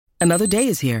Another day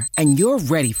is here, and you're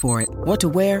ready for it. What to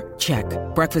wear? Check.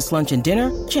 Breakfast, lunch, and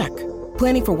dinner? Check.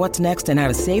 Planning for what's next and how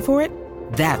to save for it?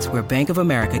 That's where Bank of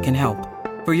America can help.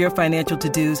 For your financial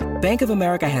to-dos, Bank of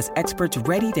America has experts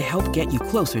ready to help get you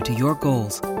closer to your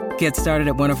goals. Get started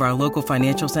at one of our local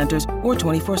financial centers or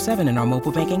 24/7 in our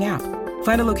mobile banking app.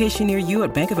 Find a location near you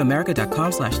at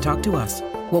bankofamerica.com/talktous.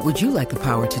 What would you like the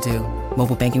power to do?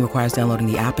 Mobile banking requires downloading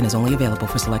the app and is only available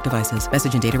for select devices.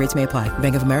 Message and data rates may apply.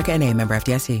 Bank of America N.A., member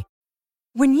FDIC.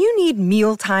 When you need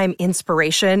mealtime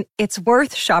inspiration, it's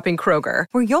worth shopping Kroger,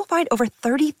 where you'll find over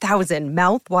 30,000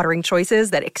 mouth-watering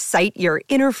choices that excite your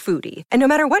inner foodie. And no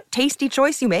matter what tasty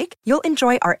choice you make, you'll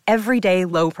enjoy our everyday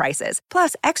low prices,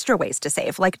 plus extra ways to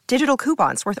save, like digital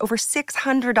coupons worth over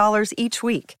 $600 each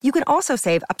week. You can also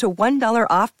save up to $1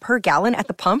 off per gallon at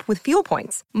the pump with fuel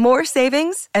points. More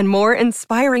savings and more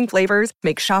inspiring flavors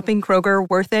make shopping Kroger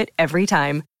worth it every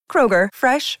time. Kroger,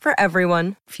 fresh for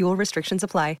everyone. Fuel restrictions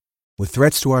apply. With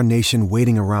threats to our nation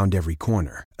waiting around every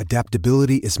corner,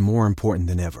 adaptability is more important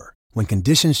than ever. When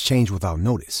conditions change without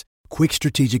notice, quick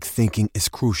strategic thinking is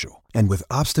crucial. And with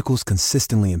obstacles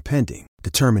consistently impending,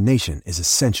 determination is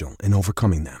essential in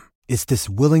overcoming them. It's this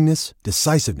willingness,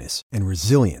 decisiveness, and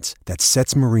resilience that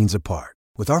sets Marines apart.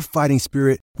 With our fighting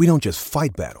spirit, we don't just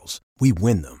fight battles, we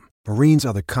win them. Marines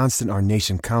are the constant our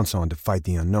nation counts on to fight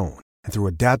the unknown. And through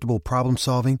adaptable problem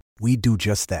solving, we do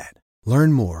just that.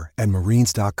 Learn more at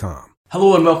marines.com.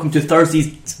 Hello and welcome to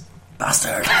Thursday's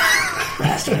Bastard.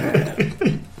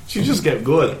 She just kept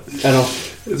going. I know.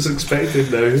 It's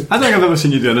expected now. I think I've ever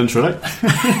seen you do an intro, right?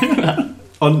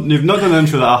 You've not done an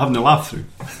intro that I haven't laughed through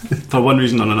for one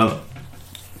reason or another.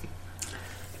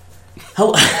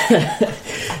 Hello.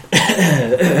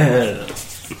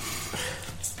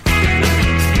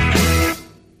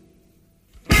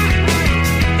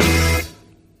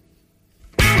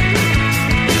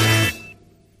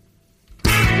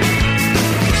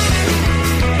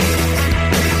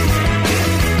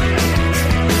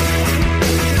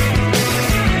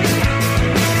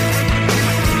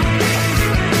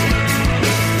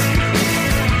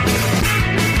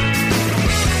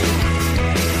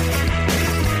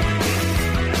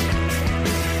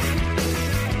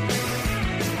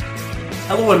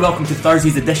 Hello and welcome to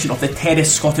Thursday's edition of the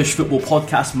Terrace Scottish Football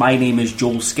Podcast. My name is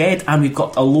Joel Sked and we've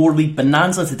got a lower league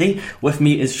bonanza today. With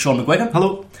me is Sean McGuigan.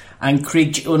 Hello. And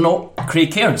Craig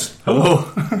Cairns. Hello.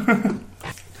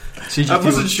 I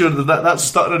wasn't sure that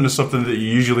stuttering is something that you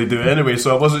usually do anyway,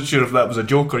 so I wasn't sure if that was a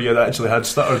joke or you actually had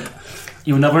stuttered.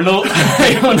 You'll never know.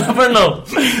 You'll never know.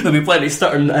 There'll be plenty of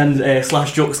stuttering and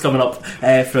slash jokes coming up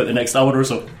throughout the next hour or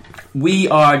so. We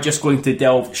are just going to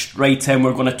delve right in.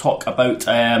 We're going to talk about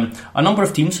a number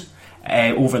of teams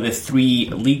over the three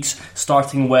leagues,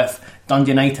 starting with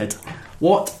Dundee United.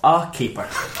 What a caper.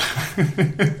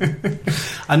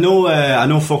 I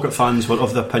know Falkirk fans were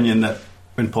of the opinion that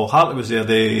when Paul Hartley was there,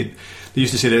 they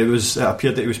used to say that it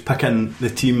appeared that he was picking the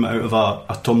team out of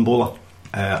a tombola.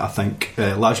 I think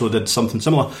Laszlo did something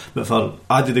similar, but for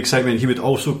added excitement he would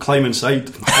also climb inside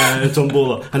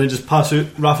tombola and then just pass out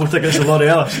raffle tickets to Laurie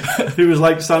Ellis, who was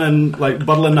like standing like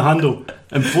burling the handle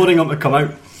imploring him to come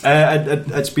out.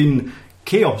 It's been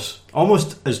chaos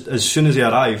almost as soon as he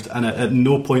arrived, and at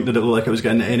no point did it look like it was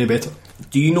getting any better.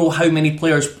 Do you know how many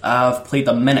players have played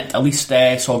a minute, at least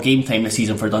saw game time this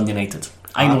season for Dundee United?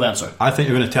 I know the answer. I think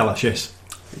you're going to tell us, yes.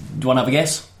 Do you want to have a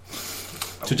guess?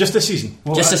 So just this season?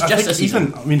 Well, just this season.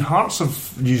 Even, I mean, Hearts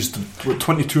have used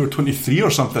 22 or 23 or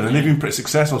something, and they've been pretty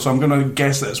successful, so I'm going to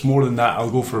guess that it's more than that.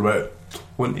 I'll go for about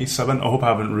 27. I hope I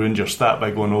haven't ruined your stat by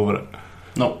going over it.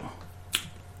 No.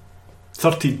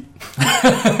 13.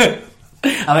 I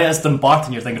think that's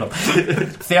Dumbarton you're thinking of.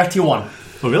 31.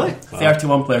 Oh really?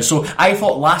 31 players. So I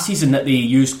thought last season that they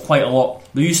used quite a lot.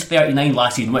 They used 39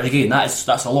 last season, which again that's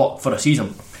a lot for a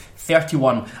season.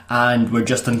 31, and we're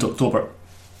just into October.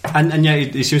 And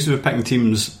yet he seems to be picking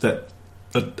teams that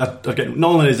are getting.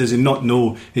 Not only does he not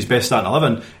know his best starting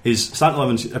 11, his starting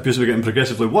 11 appears to be getting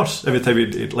progressively worse every time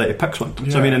he picks one. Yeah.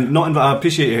 So I mean, I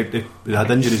appreciate he had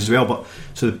injuries as well, but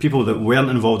so the people that weren't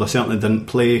involved, I certainly didn't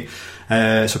play.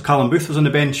 So Callum Booth was on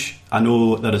the bench. I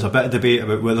know there is a bit of debate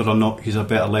about whether or not he's a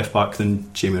better left back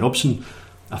than Jamie Robson.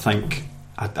 I think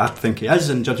he is,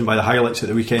 and judging by the highlights at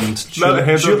the weekend, that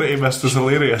header that he missed was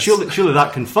hilarious. Surely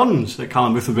that confirms that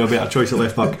Callum Booth will be a better choice at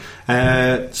left back.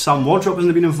 Sam Wardrop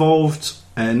hasn't been involved.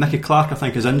 Nicky Clark, I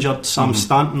think, is injured. Sam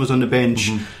Stanton was on the bench.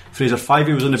 Fraser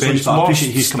Fyvie was on the bench, but I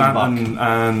appreciate he's coming Stanton back.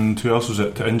 And who else was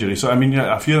it to injury? So I mean,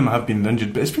 yeah, a few of them have been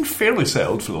injured, but it's been fairly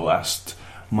settled for the last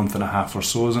month and a half or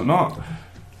so, is it not?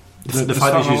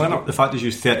 The fact he's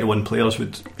used 31 players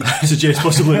would suggest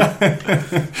possibly.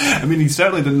 I mean, he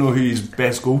certainly didn't know who his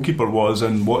best goalkeeper was,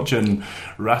 and watching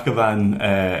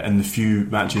Rakovan in the few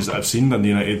matches that I've seen Dundee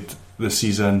United this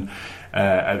season,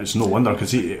 it's no wonder,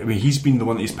 because he's been the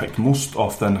one that he's picked most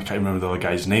often. I can't remember the other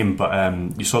guy's name, but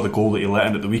you saw the goal that he let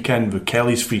in at the weekend with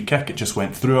Kelly's free kick. It just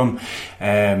went through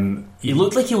him. He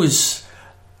looked like he was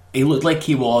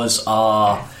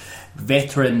a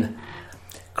veteran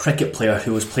cricket player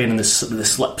who was playing in the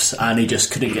slips, and he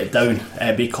just couldn't get down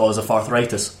because of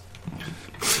arthritis.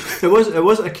 It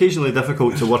was occasionally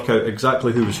difficult to work out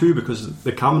exactly who was who, because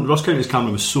Ross County's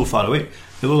camera was so far away.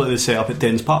 It looked like they set up at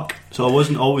Dens Park, so I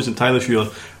wasn't always entirely sure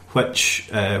which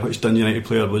Dundee United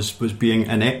player was being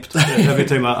inept every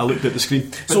time I looked at the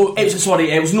screen. So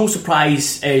it was no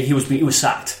surprise he was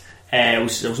sacked. There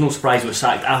was no surprise he was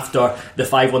sacked after the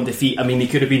 5-1 defeat. I mean, he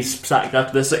could have been sacked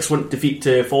after the 6-1 defeat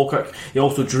to Falkirk. He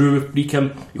also drew with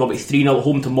Brecon. He got 3-0 at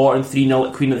home to Morton, 3-0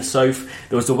 at Queen of the South.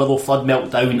 There was the Willow Flood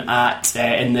meltdown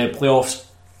in the playoffs,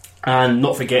 and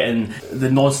not forgetting the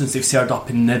nonsense they've stirred up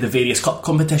in the various cup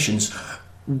competitions.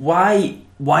 Why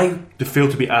they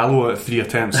failed to beat Laszlo at 3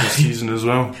 attempts this season as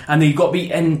well, and they got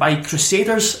beaten by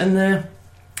Crusaders in the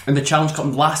Challenge Cup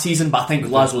last season, but I think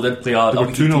Laszlo did play a... They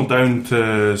were 2-0 down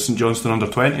to St Johnstone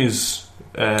under-20s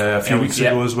a few weeks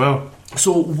ago as well.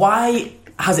 So why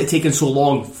has it taken so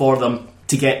long for them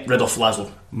to get rid of Laszlo?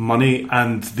 Money,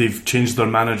 and they've changed their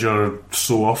manager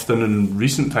so often in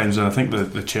recent times, and I think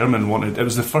the chairman wanted... It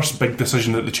was the first big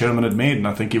decision that the chairman had made, and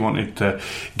I think he wanted to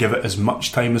give it as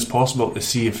much time as possible to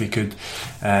see if he could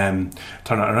turn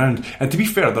it around. And to be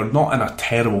fair, they're not in a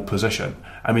terrible position.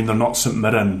 I mean, they're not St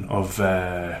Mirren of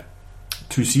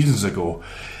 2 seasons ago.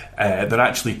 They're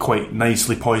actually quite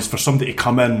nicely poised for somebody to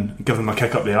come in, give them a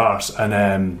kick up the arse,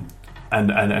 and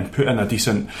put in a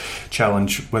decent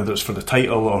challenge, whether it's for the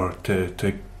title or to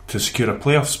secure a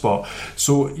playoff spot.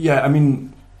 So yeah, I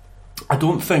mean, I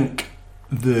don't think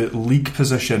the league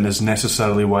position is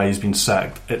necessarily why he's been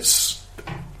sacked.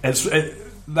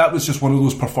 That was just one of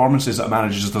those performances that a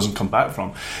manager just doesn't come back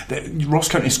from. Ross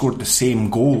County scored the same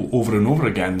goal over and over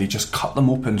again. They just cut them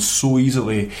open so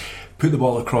easily, put the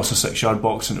ball across the 6-yard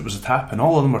box, and it was a tap. And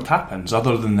all of them were tap-ins,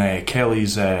 other than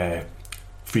Kelly's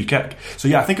free kick. So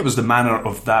yeah, I think it was the manner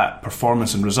of that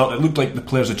performance and result. It looked like the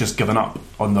players had just given up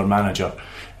on their manager,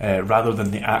 rather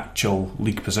than the actual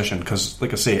league position. Because,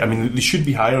 like I say, I mean, they should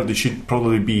be higher. They should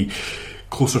probably be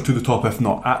closer to the top, if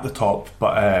not at the top,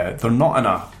 but they're not in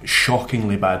a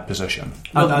shockingly bad position.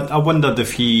 I wondered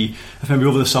if maybe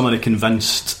over the summer he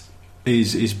convinced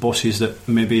his bosses that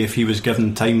maybe if he was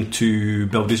given time to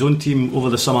build his own team over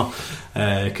the summer,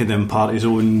 could impart his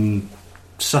own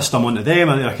system onto them,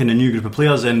 a kind of new group of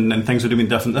players, and things would have been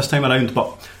different this time around. But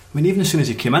I mean, even as soon as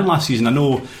he came in last season, I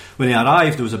know when he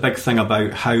arrived there was a big thing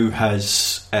about how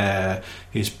his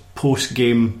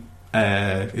post-game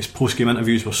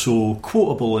interviews were so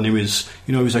quotable, and he was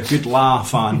a good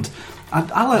laugh, and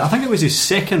I think it was his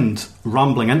second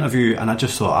rambling interview, and I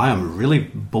just thought, I am really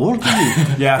bored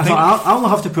with you. Yeah, I only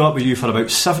have to put up with you for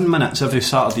about 7 minutes every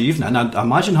Saturday evening, and I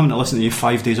imagine having to listen to you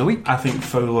 5 days a week. I think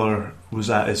Fowler was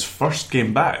at his first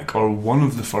game back, or one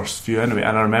of the first few anyway,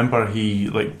 and I remember he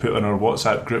put on our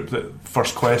WhatsApp group that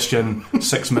first question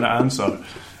 6-minute answer.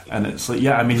 And it's like,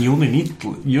 yeah, I mean, you only need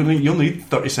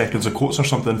 30 seconds of quotes or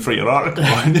something for your article.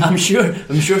 I'm sure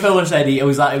Fowler said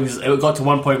it got to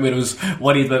one point where he was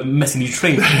worried about missing his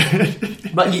train.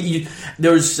 But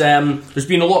there's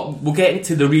been a lot. We'll get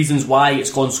into the reasons why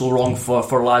it's gone so wrong for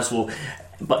Laszlo.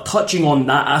 But touching on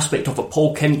that aspect of it,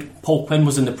 Paul Quinn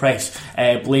was in the press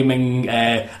blaming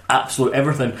absolute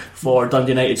everything for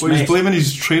Dundee United's mess. He was blaming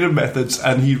his training methods,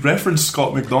 and he referenced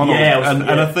Scott McDonald. And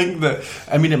I think that,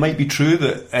 I mean, it might be true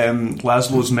that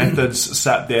Laszlo's methods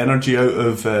sapped the energy out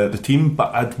of the team,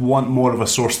 but I'd want more of a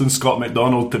source than Scott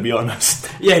McDonald, to be honest.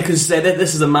 Yeah, because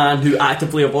this is a man who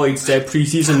actively avoids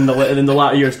pre-season in the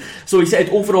latter years. So he said,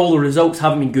 overall the results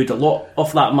haven't been good. A lot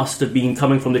of that must have been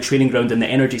coming from the training ground and the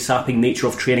energy-sapping nature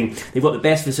of training. They've got the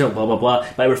best facility, blah blah blah.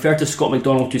 But I refer to Scott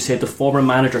McDonald, who said the former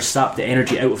manager sapped the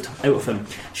energy out of him.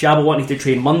 Shabba wanted to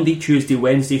train Monday, Tuesday,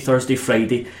 Wednesday, Thursday,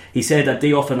 Friday. He said a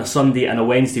day off on a Sunday and a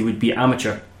Wednesday would be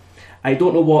amateur. I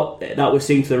don't know what that was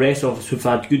saying to the rest of us who've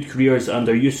had good careers and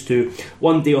are used to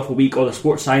one day off a week, or the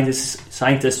sports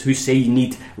scientists who say you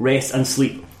need rest and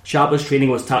sleep. Shaba's training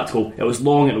was tactical. It was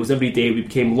long and it was every day. We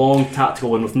became long,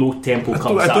 tactical, and with no tempo.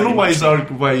 I don't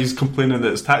know why he's complaining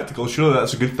that it's tactical. Surely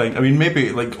that's a good thing. I mean, maybe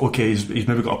he's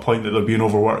maybe got a point that they're being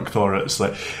overworked, or it's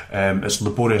it's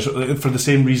laborious for the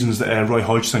same reasons that Roy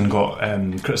Hodgson got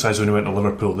criticised when he went to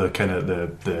Liverpool.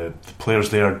 The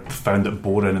players there found it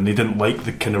boring and they didn't like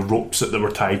the kind of ropes that they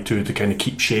were tied to kind of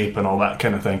keep shape and all that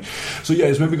kind of thing. So yeah,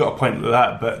 he's maybe got a point with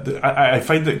that. But I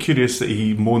find it curious that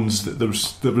he moans that it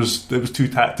was too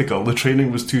tactical. The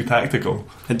training was too tactical.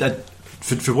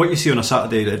 For what you see on a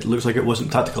Saturday, it looks like it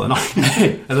wasn't tactical enough.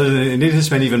 They needed to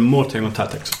spend even more time on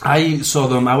tactics. I saw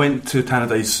them. I went to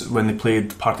Tannadice when they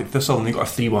played Partick Thistle and they got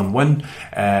a 3-1 win,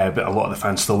 but a lot of the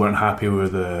fans still weren't happy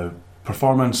with the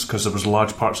performance because there was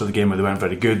large parts of the game where they weren't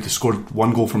very good. They scored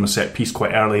one goal from a set piece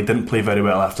quite early, didn't play very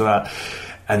well after that,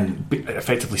 and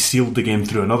effectively sealed the game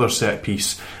through another set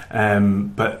piece.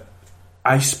 But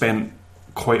I spent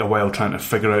quite a while trying to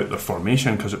figure out their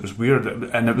formation because it was weird,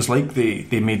 and it was like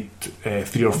they made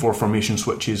 3 or 4 formation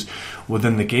switches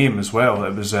within the game as well.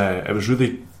 It was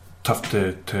really tough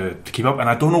to keep up, and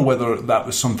I don't know whether that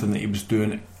was something that he was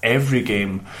doing every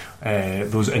game,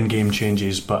 those in-game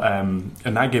changes, but in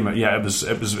that game, yeah, it was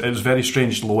very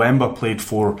strange. Loemba played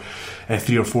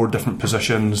 3 or 4 different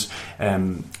positions.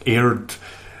 Aird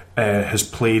has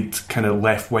played kind of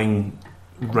left wing,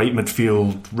 right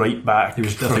midfield, right back. He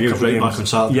was right back on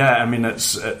Saturday. Yeah, I mean it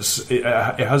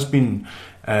has been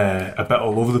a bit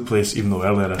all over the place. Even though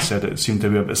earlier I said it seemed to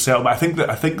be a bit settled, but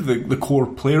I think the core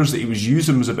players that he was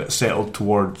using was a bit settled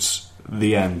towards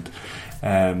the end.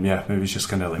 Maybe he's just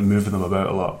kind of like moving them about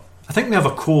a lot. I think they have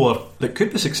a core that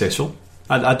could be successful.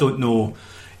 I don't know.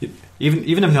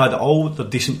 Even if they had all the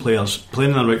decent players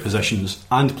playing in the right positions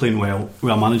and playing well,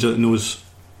 with a manager that knows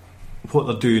what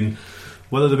they're doing,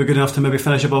 whether they were good enough to maybe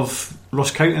finish above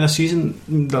Ross County this season,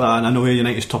 and I know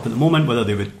United's top at the moment, whether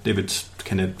they would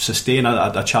kind of sustain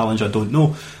a challenge, I don't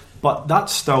know. But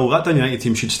that Dundee United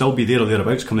team should still be there or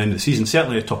thereabouts coming into the season.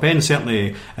 Certainly at top end,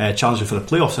 certainly challenging for the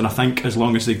playoffs. And I think as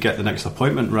long as they get the next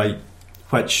appointment right,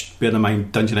 which, bear in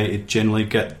mind, Dundee United generally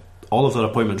get all of their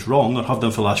appointments wrong, or have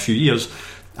done for the last few years,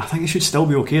 I think it should still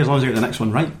be okay as long as they get the next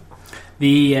one right.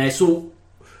 So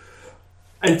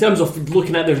in terms of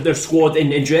looking at their squad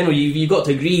in general, you've got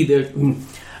to agree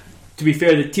to be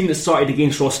fair, the team that started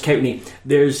against Ross County,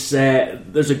 there's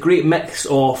a great mix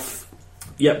of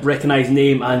recognised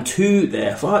name and who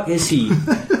the fuck is he?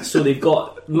 So they've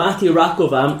got Matej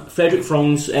Rakovan, Frederick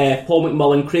Frungs, Paul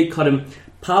McMullen, Craig Curran,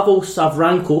 Pavel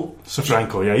Savranko,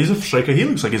 yeah, he's a striker. He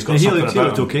looks like he's got something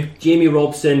about him. Okay. Jamie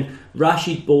Robson,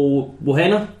 Rashid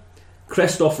Bohena,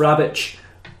 Christoph Rabic,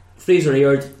 Fraser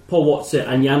Aird, Paul Watson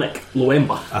and Yannick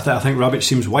Loemba. I think Rabic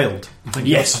seems wild. I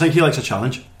think he likes a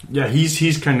challenge. Yeah,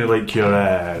 he's kind of like your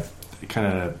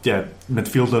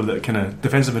midfielder, that kind of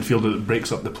defensive midfielder that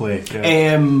breaks up the play.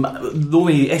 Yeah. The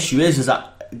only issue is that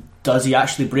does he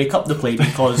actually break up the play,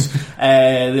 because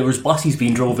there was buses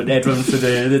being drove at Edron for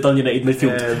the Dundee United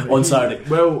midfield on Saturday.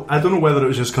 Well, I don't know whether it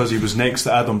was just because he was next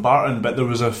to Adam Barton, but there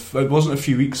was only a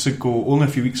few weeks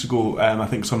ago, I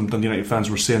think some Dundee United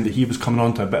fans were saying that he was coming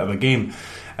on to a bit of a game.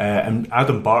 And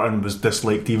Adam Barton was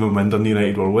disliked even when Dundee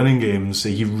United were winning games.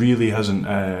 He really hasn't.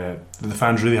 The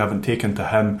fans really haven't taken to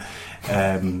him.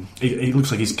 He looks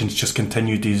like he's just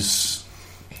continued the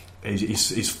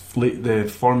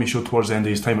form he showed towards the end of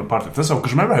his time at Partick Thistle.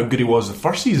 Because remember how good he was the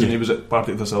first season he was at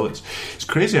Partick Thistle. It's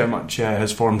crazy how much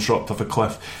his form dropped off a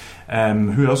cliff.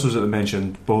 Who else was it that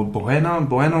mentioned?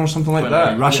 Bohena or something like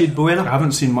that? Rashid Bohena? I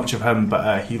haven't seen much of him,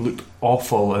 but he looked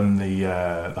awful in the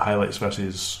highlights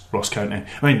versus Ross County.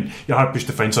 I mean, you're hard pushed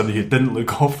to find somebody who didn't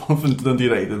look awful in Dundee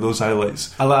United in those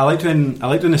highlights. I liked when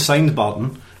they signed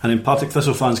Barton, and then Partick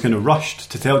Thistle fans kind of rushed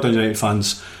to tell Dundee United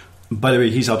fans, by the way,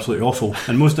 he's absolutely awful.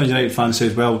 And most Dundee United fans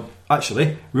said, well,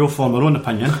 actually, we'll form our own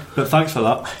opinion, but thanks for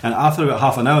that. And after about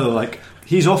half an hour, they're like,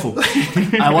 he's awful.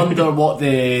 I wonder what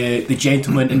the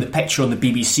gentleman in the picture on the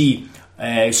BBC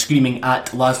screaming at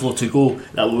Laszlo to go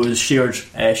that was shared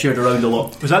around a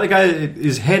lot. Was that the guy?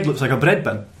 His head looks like a bread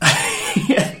bin.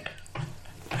 Yeah.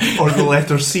 Or the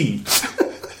letter C.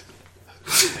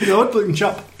 He's an odd looking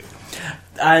chap.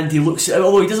 And he looks,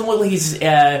 although he doesn't look like he's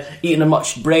eating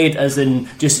much bread, as in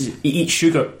just he eats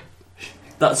sugar.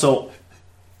 That's all.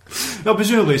 No,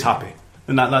 presumably he's happy.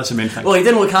 And that's the main thing. Well, he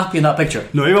didn't look happy in that picture.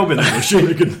 No, he will be there, sure,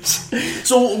 my goodness.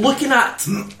 So, looking at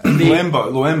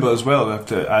Loemba as well, I have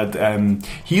to add,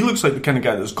 he looks like the kind of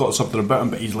guy that's got something about him,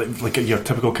 but he's like your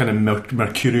typical kind of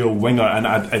mercurial winger, and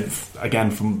again,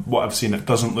 from what I've seen, it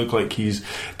doesn't look like he's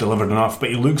delivered enough, but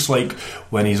he looks like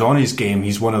when he's on his game,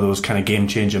 he's one of those kind of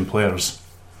game-changing players.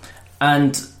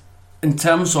 And in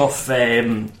terms of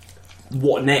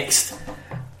what next,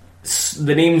 some of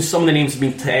the names have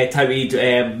been touted.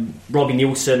 Robbie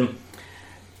Nielsen,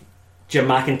 Jim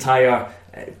McIntyre.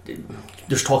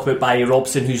 There's talk about Barry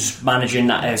Robson, who's coaching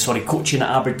at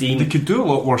Aberdeen. They could do a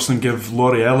lot worse than give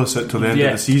Laurie Ellis it to the end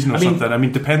of the season or something. I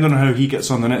mean, depending on how he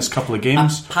gets on the next couple of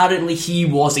games. Apparently, he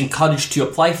was encouraged to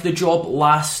apply for the job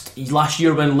last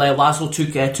year when Laszlo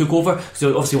took over.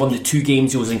 So obviously, won the 2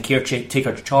 games. He was in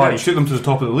caretaker charge. Yeah, he took them to the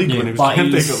top of the league when he was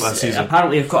caretaker last season.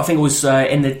 Apparently, I think it was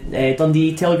in the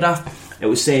Dundee Telegraph. It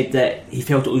was said that he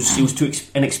felt he was too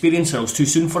inexperienced and it was too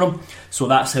soon for him. So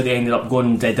that's how they ended up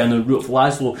going down the route of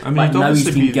Laszlo. But now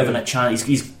he's been given a chance.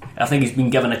 I think he's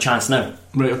been given a chance now.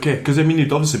 Right, okay. Because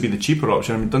he'd obviously be the cheaper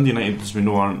option. I mean, Dundee United, as we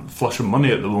know, aren't flush with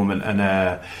money at the moment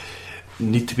and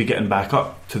need to be getting back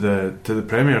up to the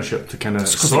Premiership to kind of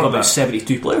sort of that.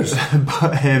 72 players.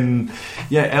 But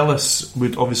Ellis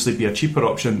would obviously be a cheaper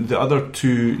option. The other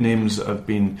 2 names that have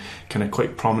been kind of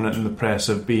quite prominent in the press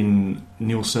have been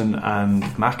Nielsen and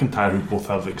McIntyre, who both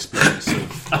have experience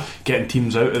of getting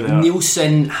teams out of there.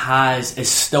 Nielsen is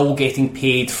still getting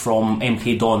paid from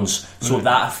MK Dons, so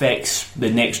that affects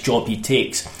the next job he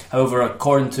takes. However,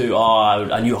 according to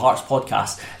a New Hearts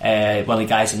podcast, one of the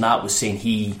guys in that was saying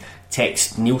he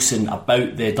texted Nielsen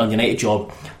about the Dundee United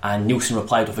job, and Nielsen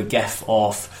replied with a gif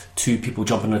of 2 people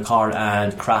jumping in the car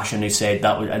and crashing. They said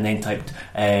that, and then typed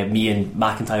me and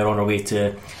McIntyre on our way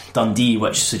to Dundee,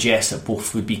 which suggests that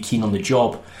both would be keen on the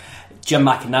job. Jim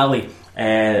McInally,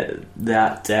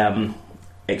 that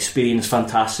experienced,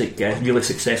 fantastic, really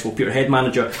successful Peterhead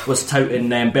manager, was touting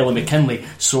Billy McKinlay.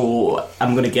 So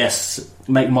I'm going to guess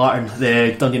Mike Martin,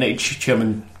 the Dundee United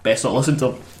chairman, best not listen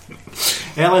to him.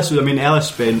 Ellis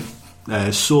spent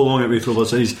so long at Wraith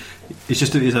Rovers. He's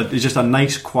just a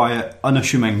nice, quiet,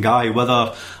 unassuming guy.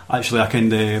 Whether actually a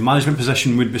kind of management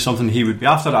position would be something he would be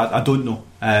after, I don't know.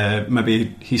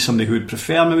 Maybe he's somebody who would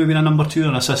prefer maybe being a number 2 or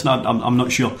an assistant. I'm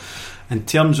not sure. In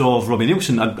terms of Robbie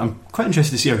Nielsen, I'm quite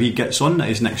interested to see how he gets on at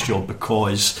his next job,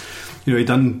 because I thought he'd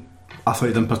done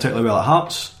particularly well at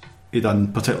Hearts. He'd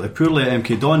done particularly poorly at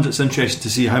MK Dons. It's interesting to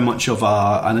see how much of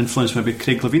an influence maybe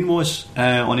Craig Levein was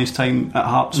on his time at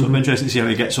Hearts. So I'm interested to see how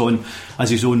he gets on as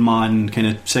his own man, kind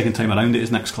of second time around at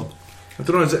his next club. I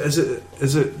don't know. Is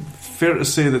it fair to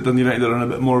say that Dundee United are in a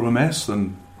bit more of a mess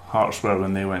than Hearts were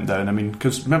when they went down? I mean,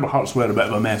 because remember, Hearts were a bit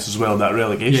of a mess as well that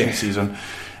relegation season.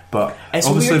 But it's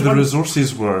obviously the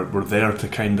resources were there to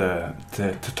kind of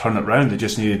to turn it round. They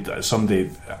just needed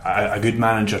somebody, a good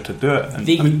manager, to do it. And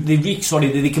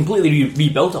they completely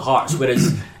rebuilt at Hearts,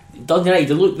 whereas Dundee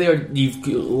United, look there,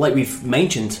 like we've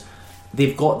mentioned,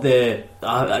 they've got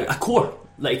a core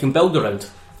that you can build around.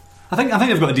 I think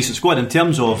they've got a decent squad in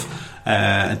terms of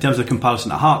the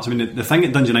comparison to Hearts. I mean, the thing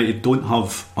that Dundee United don't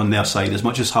have on their side, as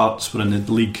much as Hearts were in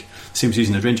the league the same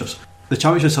season as Rangers, the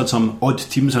Championship's had some odd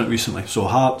teams in it recently. So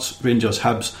Hearts, Rangers,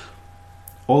 Hibs,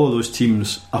 all of those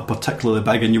teams are particularly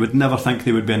big, and you would never think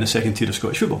they would be in the second tier of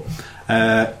Scottish football.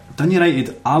 Dundee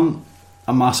United aren't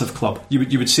a massive club.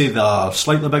 You would say they're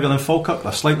slightly bigger than Falkirk,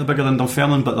 they're slightly bigger than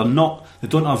Dunfermline, but they're not. They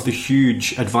don't have the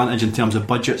huge advantage in terms of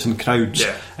budgets and crowds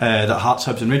that Hearts,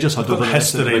 Hibs and Rangers had over the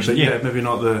history. But maybe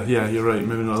not the. Yeah, you're right.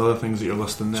 Maybe not the other things that you're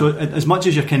listing there. So as much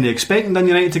as you're kind of expecting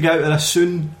Dundee United to get out of this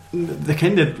soon, they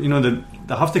kind of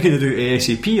they have to kind of do it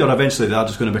ASAP, or eventually they're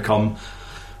just going to become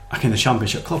a kind of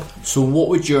championship club. So what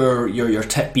would your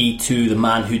tip be to the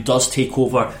man who does take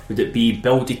over? Would it be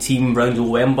build a team round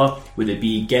November? Would it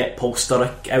be get Paul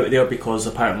Sturrock out there because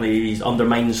apparently he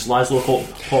undermines Laszlo,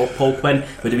 Paul Quinn?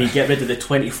 Would it be get rid of the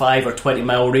 25 or 20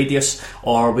 mile radius?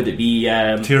 Or would it be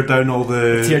tear down all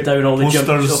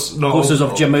the posters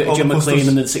of Jim McLean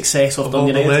and the success of Dundee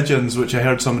United? All the legends, which I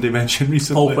heard somebody mention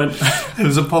recently. Paul Quinn. It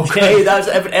was a Paul Quinn. Yeah,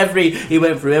 that's he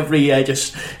went through every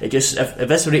just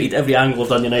eviscerated every angle of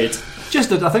Dundee United. I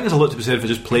think there's a lot to be said for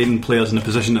just playing players in the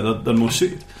position that they're most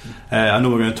suited. I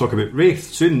know we're going to talk about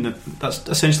Wraith soon. That's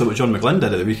essentially what John McGlynn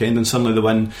did at the weekend, and suddenly they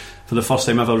win for the first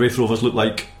time ever. Wraith Rovers look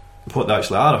like what they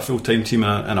actually are, a full-time team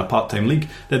in a part-time league.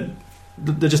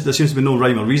 There seems to be no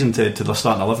rhyme or reason to their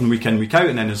starting 11 week in, week out,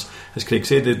 and then as Craig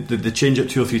said, they change it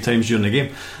 2 or 3 times during the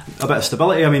game. A bit of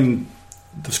stability. I mean,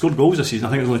 they've scored goals this season. I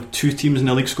think there's only 2 teams in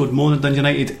the league scored more than Dundee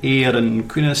United, Ayr and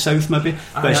Queen of the South maybe,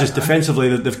 but it's just defensively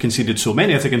that they've conceded so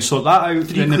many. If they can sort that out,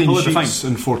 3 clean sheets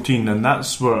in 14, and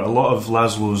that's where a lot of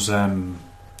Laszlo's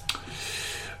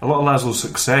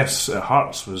success at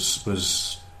Hearts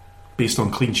was based on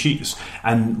clean sheets.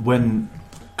 And when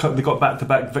they got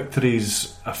back-to-back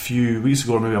victories a few weeks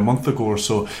ago, or maybe a month ago or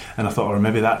so, and I thought,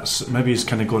 maybe he's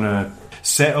kind of going to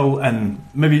settle and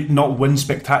maybe not win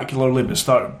spectacularly, but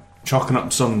start chalking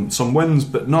up some wins.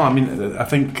 But no, I mean, I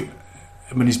think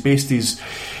when he's based his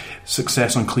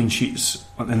success on clean sheets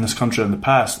in this country in the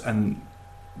past, and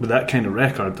with that kind of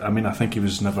record, I mean, I think he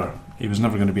was never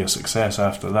going to be a success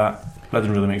after that. That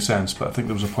didn't really make sense, but I think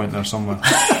there was a point there somewhere.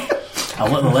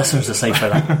 I'll let the listeners decide for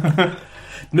that.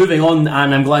 Moving on,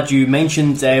 and I'm glad you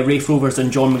mentioned Rafe Rovers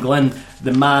and John McGlynn,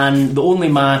 the only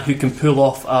man who can pull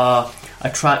off a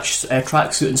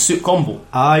tracksuit and suit combo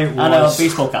and a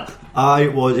baseball cap.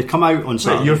 He come out on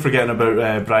Saturday. Wait, you're forgetting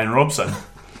about Brian Robson.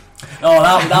 Oh,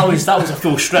 that was a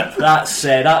full strip. That's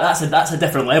a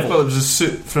different level. Well, it was a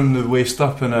suit from the waist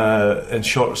up and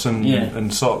shorts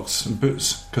and socks and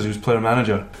boots because he was player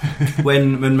manager.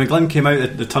 when McGlynn came out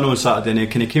at the tunnel on Saturday, and he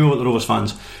kind of came out with the Rovers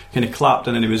fans, kind of clapped,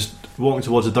 and then he was walking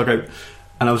towards the dugout,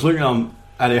 and I was looking at him,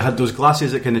 and he had those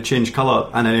glasses that kind of changed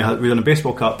colour, and then he had a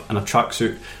baseball cap and a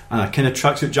tracksuit and a kind of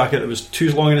tracksuit jacket that was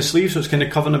too long in his sleeve, so it's kind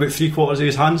of covering about 3/4 of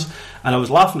his hands, and I was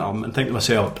laughing at him and thinking to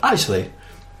myself, actually,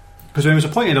 because when he was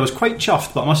appointed I was quite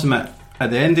chuffed, but I must admit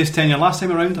at the end of his tenure last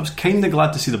time around I was kind of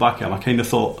glad to see the back of him. I kind of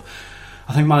thought,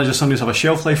 I think managers sometimes have a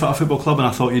shelf life at a football club, and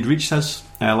I thought he'd reached his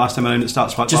last time around at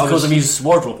Starts Back. Just because of his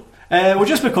wardrobe? Well,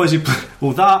 just because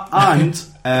that and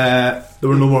there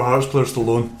were no more Hearts players to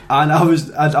loan, and I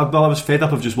was fed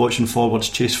up of just watching forwards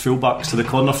chase fullbacks to the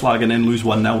corner flag and then lose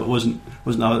 1-0. It wasn't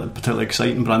a particularly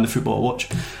exciting brand of football to watch.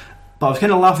 But I was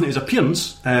kind of laughing at his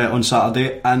appearance on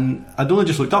Saturday, and I'd only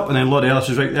just looked up, and then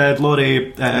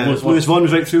Lewis Vaughan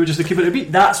was right through just to keep it a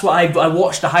beat. That's what I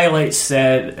watched the highlights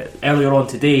earlier on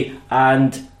today,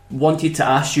 and wanted to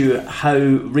ask you how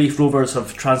Rafe Rovers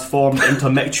have transformed into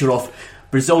a mixture of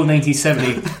Brazil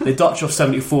 1970, the Dutch of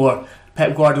 74,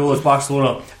 Pep Guardiola's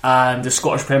Barcelona, and the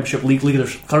Scottish Premiership league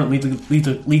leaders, current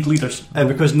league leaders.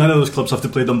 Because none of those clubs have to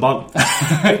play Dumbarton.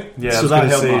 Yeah, so that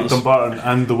helped. Dumbarton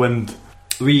and the wind.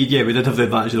 We did have the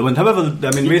advantage of the wind. However,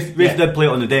 I mean, Rafe did play it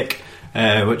on the deck,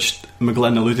 which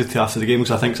McGlynn alluded to after the game,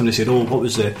 because I think somebody said, what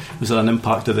was there an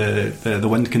impact of the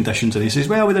wind conditions? And he says,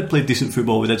 well, we did play decent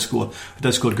football, we did score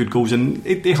good goals, and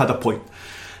they had a point.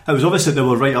 It was obvious that they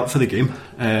were right up for the game,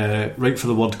 right for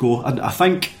the word go. And I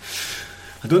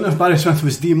don't know if Barry Smith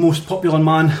was the most popular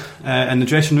man in the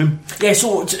dressing room. Yeah,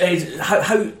 so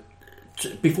how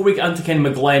before we get into Ken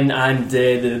McGlynn and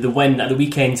the win at the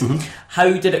weekend,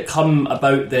 how did it come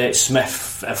about that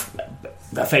Smith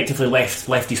effectively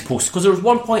left his post? Because there was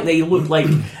one point that he looked like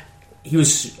he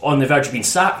was on the verge of being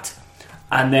sacked,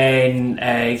 and then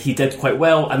he did quite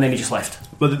well, and then he just left.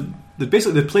 Well, they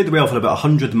played well for about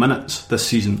 100 minutes this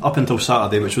season, up until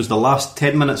Saturday, which was the last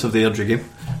 10 minutes of the Airdrie game,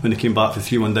 when they came back for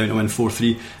 3-1 down to win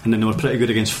 4-3, and then they were pretty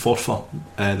good against Forfar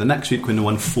the next week when they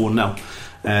won 4-0.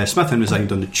 Smith had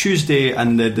resigned on the Tuesday,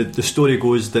 and the story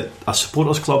goes that a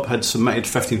supporters club had submitted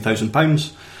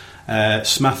 £15,000.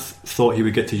 Smith thought he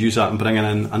would get to use that and bring in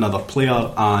another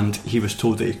player, and he was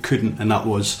told that he couldn't, and that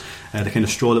was the kind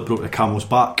of straw that broke the camel's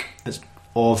back. It's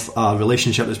of a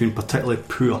relationship that's been particularly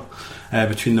poor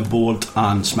between the board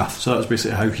and Smith. So that was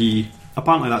basically how he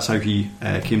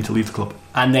came to leave the club.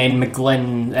 And then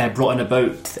McGlynn brought in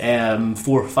about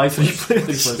 4 or 5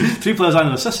 three players and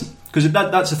an assistant, because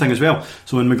that's the thing as well.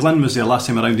 So when McGlynn was there last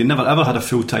time around, he never ever had a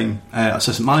full-time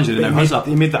assistant manager.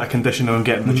 He made that a condition of him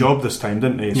getting the job this time,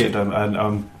 didn't he? He said,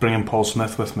 I'm bringing Paul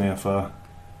Smith with me if I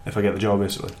get the job,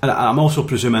 basically. And I'm also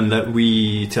presuming that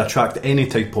to attract any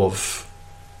type of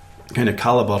kind of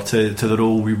calibre to the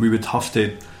role, we would have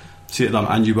to say to them,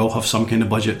 and you will have some kind of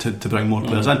budget to bring more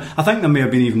players in. I think there may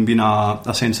have even been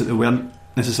a sense that they weren't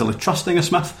necessarily trusting a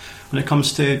Smith when it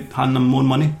comes to handing them more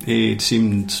money. He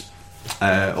seemed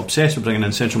obsessed with bringing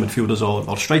in central midfielders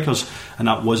or strikers, and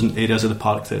that wasn't areas of the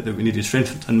park that we needed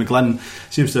strength. And McGlynn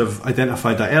seems to have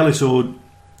identified that early. So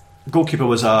goalkeeper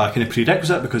was a kind of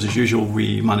prerequisite, because as usual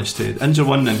we managed to injure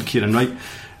one in Kieran Wright.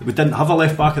 We didn't have a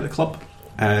left back at the club.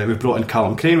 We brought in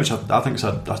Callum Crane, which I think is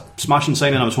a smashing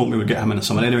signing. I was hoping we would get him in the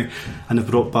summer anyway. And they've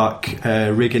brought back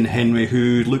Regan Henry,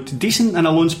 who looked decent in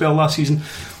a loan spell last season.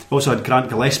 We also had Grant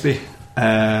Gillespie,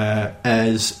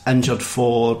 is injured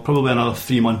for probably another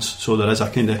 3 months, so there is a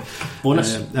kind of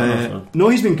bonus. No,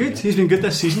 he's been good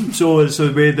this season. So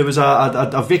there was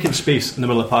a vacant space in the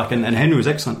middle of the park, and Henry was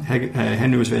excellent.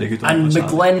 Henry was very good. And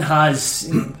McGlynn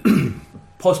has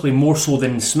possibly more so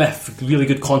than Smith really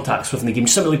good contacts within the game,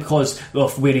 simply because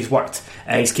of where he's worked.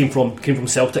 He's came from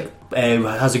Celtic,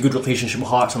 has a good relationship with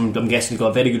Hearts. I'm guessing he's got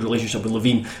a very good relationship with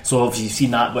Levine, so obviously you've seen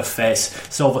that with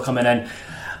Silva coming in.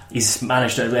 He's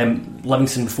managed at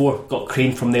Livingston before, got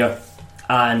Crane from there,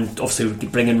 and obviously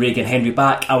bringing Regan Henry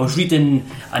back. I was reading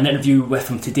an interview with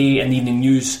him today in the Evening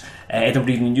News,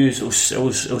 Edinburgh Evening News. It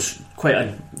was quite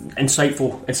an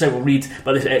insightful read,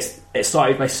 but it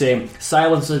started by saying,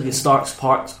 silence in the Starks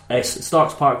Park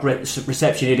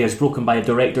reception area is broken by a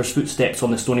director's footsteps on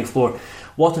the stony floor.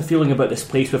 What a feeling about this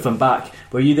place with him back.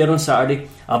 Were you there on Saturday?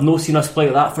 I've not seen us play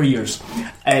like that for years.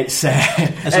 It's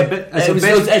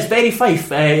very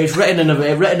Fife. It's written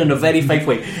in a very Fife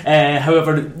way.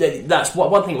 However, that's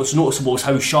one thing that was noticeable was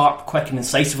how sharp, quick and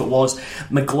incisive it was.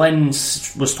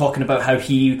 McGlynn was talking about how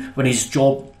when his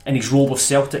job in his role with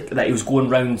Celtic, that he was going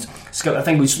round scout. I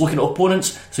think he was looking at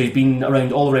opponents, so he's been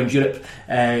all around Europe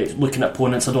looking at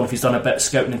opponents. I don't know if he's done a bit of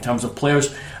scouting in terms of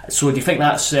players. So do you think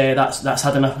that's had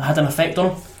an effect on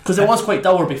him? Because it was quite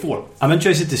dour before. I'm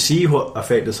interested to see what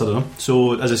effect it's had on him.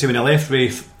 So as I say, when I left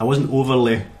Raith, I wasn't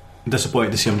overly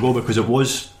disappointed to see him go, because it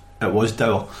was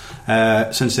dour.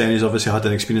 Since then, he's obviously had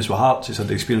an experience with Hearts, he's had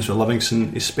the experience with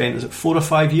Livingston. He's spent 4 or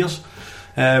 5 years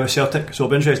with Celtic, so it'll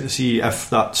be interesting to see if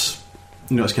that's,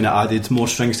 it's kind of added more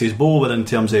strings to his bow, whether in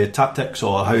terms of tactics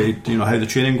or how the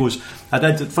training goes.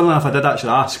 Funnily enough, I did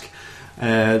actually ask.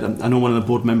 I know one of the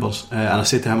board members, and I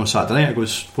said to him on Saturday night, I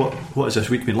goes, what has this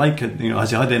week been like?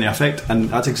 Has he had any effect? And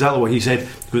that's exactly what he said.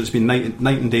 He goes, it's been night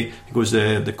and day. He goes,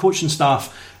 the coaching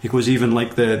staff. He goes, even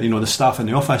like the staff in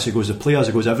the office. He goes, the players.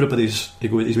 He goes, everybody's. He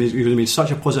goes, he's made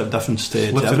such a positive difference to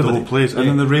everybody. The whole place, and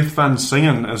then the Wraith fans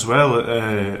singing as well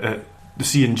at the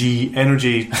C&G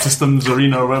Energy Systems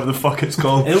Arena or whatever the fuck it's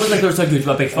called. It looked like there was a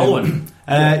big following.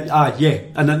 Yeah,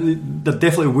 and then there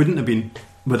definitely wouldn't have been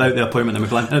without the appointment of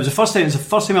McGlynn. And it was the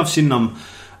first time I've seen them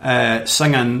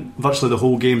singing virtually the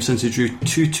whole game since they drew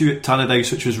 2-2 at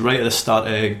Tannadice, which was right at the start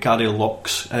of Gary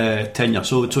Locke's tenure.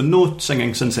 So no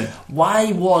singing since then. One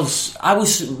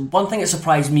thing that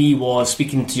surprised me was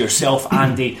speaking to yourself,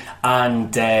 Andy,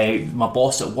 and my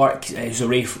boss at work, who's a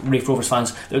Raith Rovers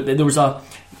fans. There was a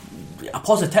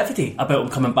positivity about him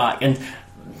coming back, and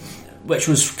which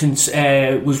was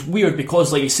weird,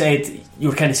 because, like you said, you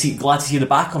were kind of glad to see the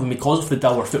back of him because of the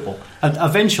dour football. And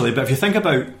eventually, but if you think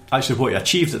about actually what he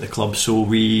achieved at the club, so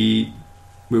we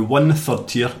won the third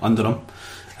tier under him.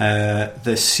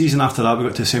 The season after that, we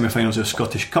got to the semi-finals of the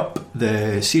Scottish Cup.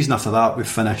 The season after that, we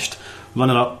finished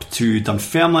runner-up to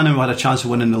Dunfermline, and we had a chance of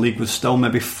winning the league with still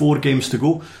maybe 4 games to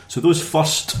go. So those it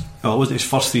wasn't his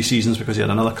first 3 seasons, because he had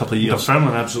another couple of years.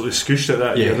 Dunfermline absolutely scooshed it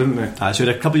that year, didn't they? So he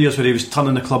had a couple of years where he was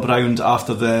turning the club round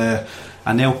after the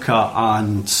Anelka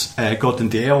and Gordon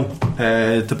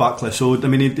Dalziel debacle. So I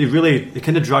mean, he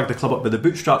kind of dragged the club up by the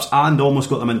bootstraps and almost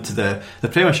got them into the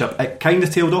Premiership. It kind of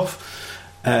tailed off.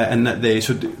 And that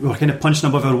we were kind of punching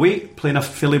above our weight, playing a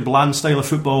fairly bland style of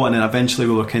football, and then eventually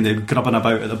we were kind of grubbing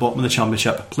about at the bottom of the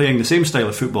Championship, playing the same style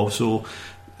of football. So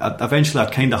eventually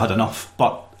I kind of had enough.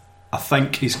 But I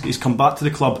think he's come back to the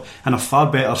club in a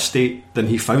far better state than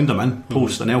he found him in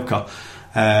post Anelka.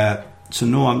 So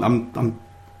no, I'm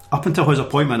up until his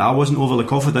appointment, I wasn't overly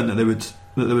confident that they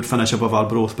would finish above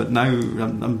Arbroath, but now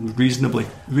I'm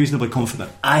reasonably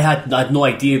confident. I had no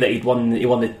idea that he won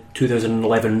the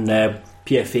 2011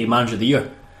 PFA Manager of the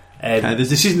Year. There's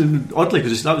the season, oddly,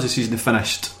 because that was the season they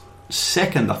finished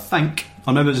second, I think,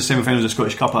 or maybe it was the semi-finals of the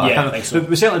Scottish Cup. I think so.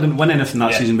 We certainly didn't win anything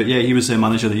that season, but yeah, he was the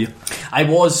Manager of the Year. I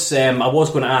was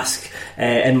going to ask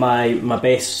in my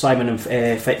best Simon and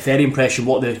Ferry impression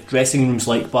what the dressing room's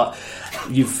like, but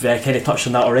you've kind of touched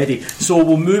on that already. So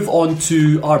we'll move on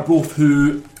to Arbroath,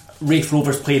 who Raith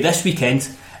Rovers play this weekend,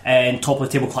 and top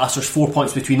of the table class. There's 4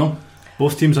 points between them.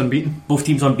 Both teams unbeaten.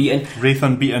 Raith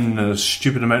unbeaten a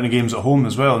stupid amount of games at home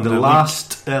as well. The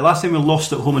last time we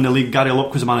lost at home in the league, Gary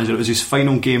Locke was the manager. It was his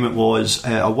final game. It was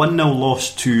a 1-0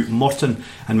 loss to Morton,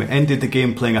 and we ended the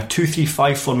game playing a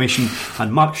 2-3-5 formation,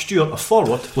 and Mark Stewart, a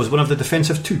forward, was one of the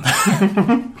defensive 2.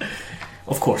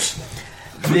 Of course.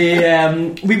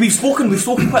 We've spoken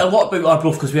quite a lot about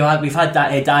Arbroath, because we've had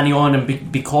Danny on,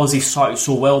 and because he started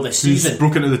so well this season. He's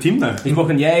broken into the team now.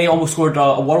 He almost scored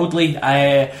a worldly.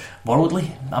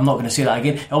 I'm not going to say that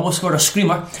again. He almost scored a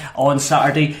screamer on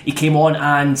Saturday. He came on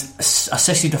and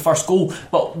assisted the first goal.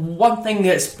 But one thing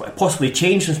that's possibly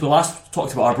changed since we last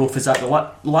talked about Arbroath is that the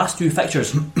last 2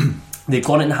 fixtures they'd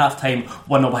gone into half-time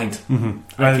 1-0 behind and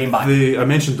came back. I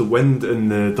mentioned the wind in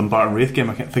the Dumbarton Wraith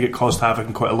game. I think it caused havoc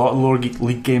in quite a lot of lower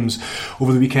league games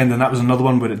over the weekend, and that was another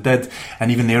one where it did. And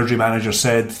even the Airdrie manager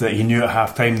said that he knew at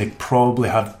half-time they probably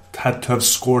had to have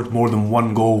scored more than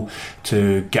 1 goal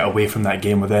to get away from that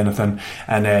game with anything.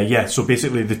 And so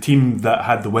basically the team that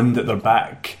had the wind at their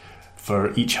back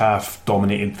for each half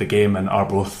dominated the game, and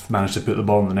Arbroath managed to put the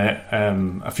ball in the net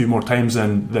a few more times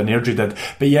than Airdrie did.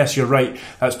 But yes, you're right,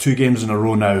 that's 2 games in a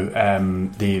row now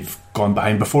they've gone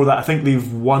behind. Before that, I think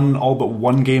they've won all but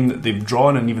one game that they've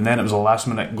drawn, and even then it was a last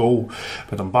minute goal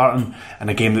by Dumbarton in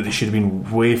a game that they should have been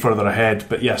way further ahead.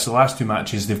 But yes, the last 2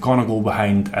 matches they've gone a goal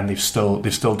behind, and they've still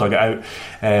dug it out,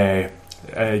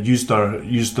 used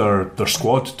their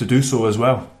squad to do so as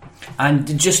well. And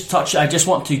I just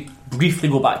want to briefly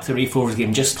go back to the Raith Rovers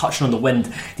game, just touching on the wind.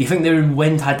 Do you think the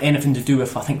wind had anything to do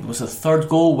with, I think it was the third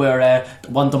goal, where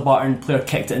one Dumbarton player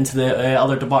kicked it into the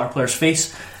other Dumbarton player's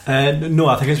face? No,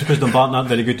 I think it's because Dumbarton aren't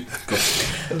very good.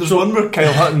 There's one where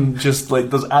Kyle Hutton just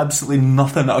does absolutely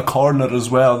nothing at a corner as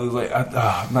well.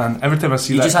 There's man, every time I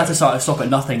see that, just had to stop at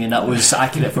nothing, and that was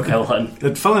accurate for Kyle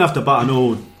Hutton. Funnily enough, Dumbarton,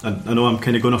 I know I'm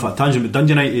kind of going off at a tangent,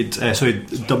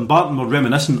 but Dumbarton were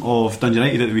reminiscent of Dundee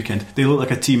United at the weekend. They looked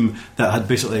like a team that had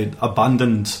basically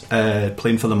abandoned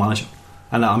playing for the manager,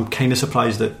 and I'm kind of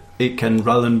surprised that Aitken,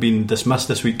 rather than being dismissed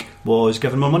this week, was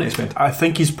given more money to spend. I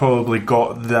think he's probably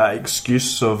got that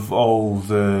excuse of all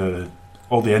the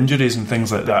injuries and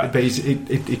things like that. But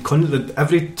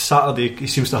every Saturday he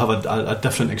seems to have a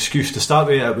different excuse. To start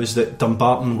with, it was that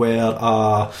Dumbarton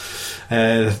were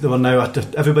they were now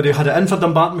everybody had it in for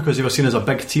Dumbarton because they were seen as a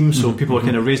big team, so people were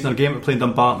kind of raising their game at playing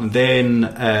Dumbarton. Then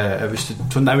now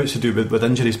it's to do with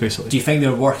injuries basically. Do you think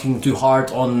they're working too hard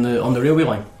on the railway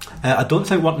line? I don't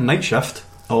think working night shift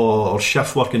or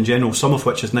shift work in general, some of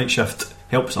which is night shift,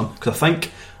 helps them, because I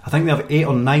think they have 8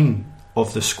 or 9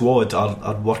 of the squad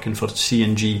are working for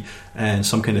C&G in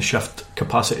some kind of shift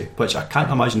capacity, which I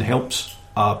can't imagine helps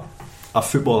a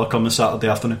footballer coming Saturday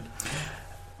afternoon.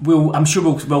 I'm sure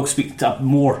we'll speak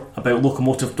more about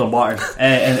Locomotive Dumbarton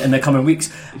in the coming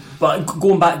weeks. But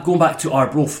going back to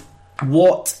Arbroath,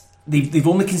 what they've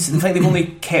only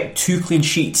kept 2 clean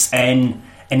sheets in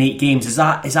 8 games. Is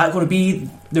that going to be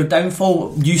their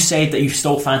downfall? You said that you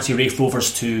still fancy Raith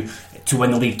Rovers to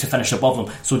win the league, to finish above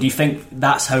them. So do you think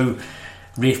that's how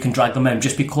Raith can drag them in,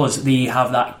 just because they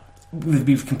have that?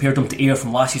 We've compared them to Ayr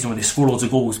from last season, where they score loads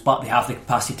of goals, but they have the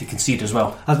capacity to concede as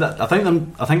well. I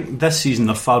think this season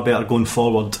they're far better going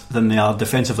forward than they are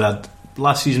defensively.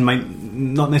 Last season might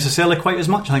not necessarily quite as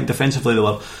much. I think defensively they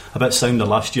were a bit sounder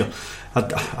last year.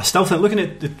 I still think, looking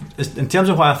at it, in terms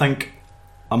of why I think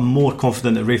I'm more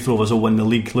confident that Raith Rovers will win the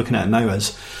league, looking at it now,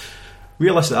 is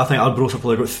realistically, I think Arbroath will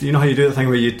probably go. You know how you do the thing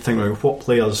where you think, like, what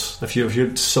players, if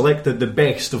you selected the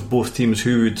best of both teams,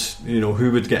 who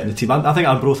would get in the team? I think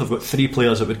Arbroath have got 3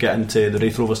 players that would get into the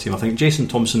Raith Rovers team. I think Jason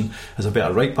Thompson is a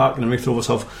better right back than the Raith Rovers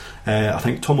have. I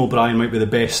think Tom O'Brien might be the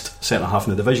best centre half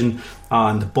in the division,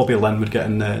 and Bobby Lynn would get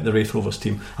in the Raith Rovers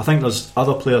team. I think there's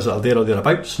other players that are there or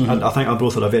thereabouts. I think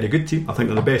Arbroath are a very good team. I think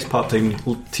they're the best part-time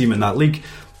team in that league.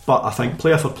 But I think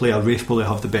player for player, Raith probably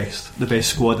have the best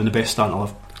squad and the best starting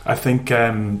 11. I think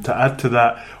to add to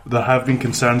that, there have been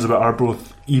concerns about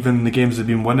Arbroath, even the games they've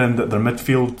been winning, that their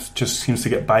midfield just seems to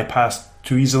get bypassed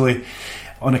too easily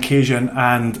on occasion.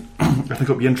 And I think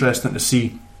it'll be interesting to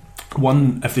see,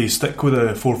 one, if they stick with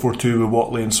a 4-4-2 with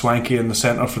Watley and Swanky in the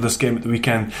centre for this game at the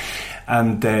weekend,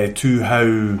 and 2,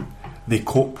 how they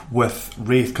cope with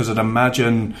Raith, because I'd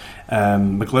imagine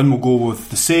McGlynn will go with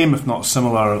the same, if not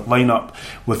similar, lineup,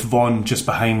 with Vaughan just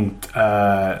behind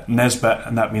Nesbitt,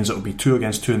 and that means it'll be 2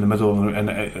 against 2 in the middle.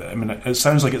 And it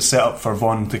sounds like it's set up for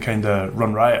Vaughan to kind of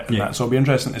run riot in that, so it'll be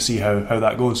interesting to see how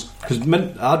that goes. Because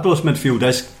Arbroath's midfield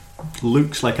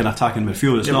looks like an attacking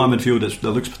midfield. It's not a midfield that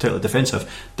looks particularly defensive.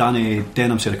 Danny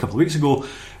Denham said a couple of weeks ago,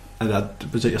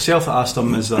 was it yourself that asked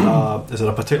him, is there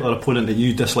a particular opponent that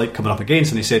you dislike coming up against?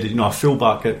 And he said, a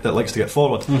fullback that likes to get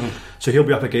forward. So he'll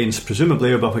be up against, presumably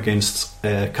he'll be up against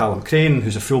Callum Crane,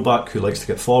 who's a fullback who likes to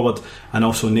get forward, and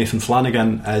also Nathan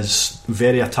Flanagan is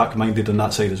very attack minded on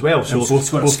that side as well. So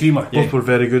both were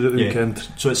very good at the weekend.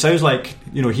 So it sounds like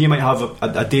he might have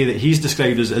a day that he's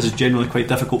described as generally quite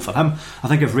difficult for him. I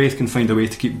think if Raith can find a way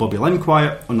to keep Bobby Lynn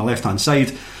quiet on the left hand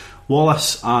side,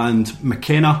 Wallace and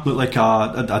McKenna look like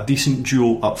a decent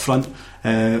duo up front.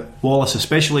 Wallace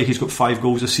especially, he's got 5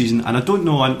 goals this season, and I don't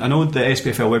know, I know the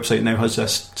SPFL website now has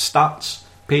this stats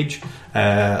page.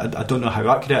 I don't know how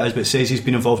accurate it is, but it says he's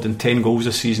been involved in 10 goals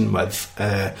this season with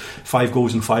 5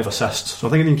 goals and 5 assists. So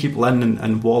I think if you can keep Lynn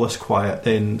and Wallace quiet,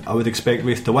 then I would expect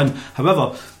Raith to win.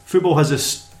 However, football has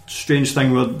this strange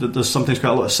thing where there's sometimes quite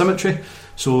a lot of symmetry.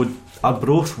 So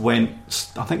Arbroath went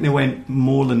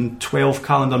more than 12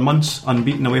 calendar months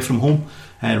unbeaten away from home.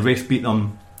 Raith beat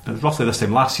them it was roughly this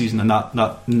time last season, and that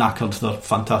knackered their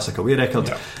fantastic away record.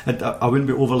 I wouldn't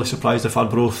be overly surprised if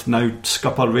Arbroath now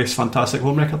scupper Raith's fantastic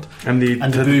home record. And the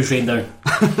booze rain down.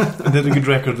 And they had a good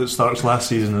record that starts last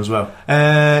season as well.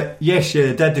 Yes, yeah,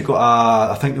 they did. They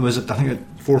got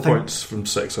 4 points from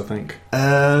 6, I think.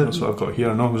 That's what I've got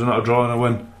here. No, was it not a draw and a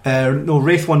win? No,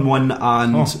 Raith won 1,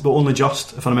 but only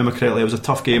just, if I remember correctly. It was a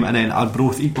tough game, and then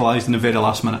Arbroath equalised in the very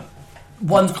last minute.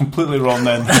 One's completely wrong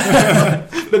then.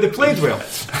 But they played well.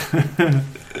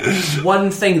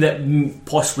 One thing that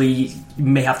possibly you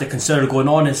may have to consider going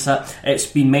on is that it's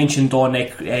been mentioned on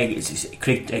Craig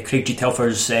G.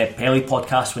 Telfer's Pelly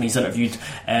podcast when he's interviewed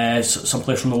some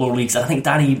players from the lower leagues. I think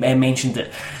Danny mentioned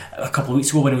it a couple of weeks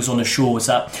ago when he was on the show, is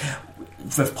that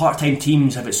with part-time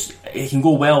teams, it can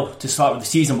go well to start with the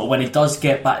season, but when it does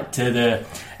get back to the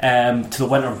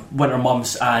winter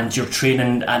months and you're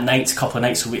training at nights, a couple of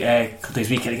nights a week, couple of days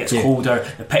a week, and it gets colder,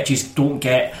 the pitches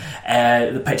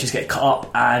get cut up,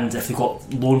 and if they've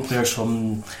got loan players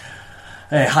from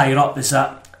higher up, is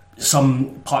that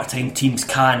some part-time teams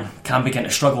can begin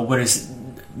to struggle, whereas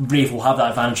Raith will have that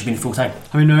advantage of being full-time.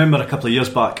 I mean, remember a couple of years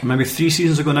back, maybe 3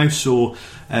 seasons ago now, so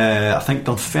I think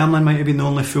Dunfermline might have been the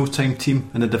only full-time team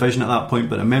in the division at that point,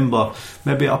 but remember,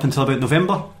 maybe up until about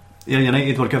November, Ayr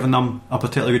United were giving them a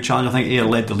particularly good challenge. I think Ayr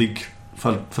led the league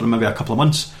for maybe a couple of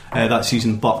months that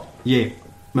season, but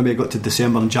maybe it got to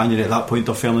December and January. At that point,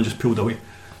 Dunfermline just pulled away.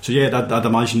 So I'd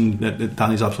imagine that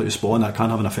Danny's absolutely spot on. That can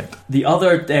have an effect. The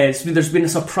other, there's been a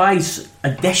surprise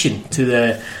addition to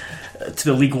the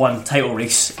League One title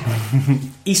race.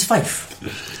 East Fife.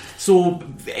 So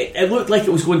it looked like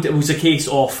it was a case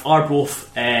of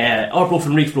Arbroath and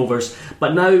Raith Rovers,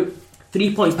 but now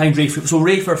 3 points behind Raith. So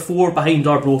Raith are 4 behind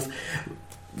Arbroath,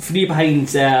 3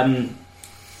 behind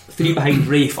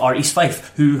Raith are East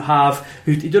Fife, who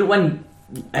didn't win.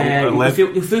 They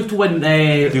failed to win.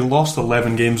 They lost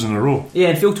 11 games in a row. Yeah,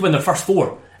 and failed to win their first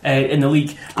 4 in the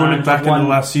league. Going back into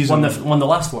last season, won the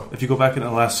last 4. If you go back into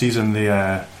last season, they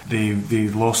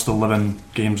lost 11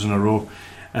 games in a row,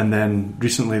 and then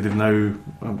recently they've now.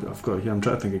 I've got here. I'm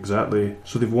trying to think exactly.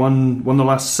 So they've won the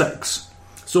last 6.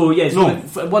 So yes, no,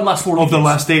 one last 4 of the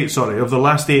last 8. Sorry, of the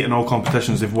last 8 in all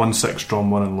competitions, they've won 6, drawn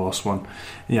 1, and lost 1.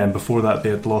 Yeah, and before that they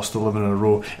had lost 11 in a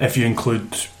row. If you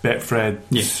include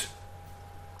Betfred's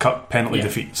cup penalty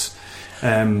defeats.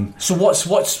 So what's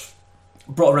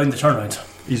brought around the turnaround?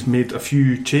 He's made a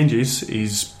few changes.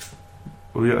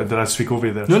 Did I speak over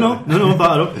you there? No,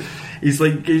 bad. He's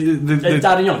like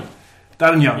Darren Young.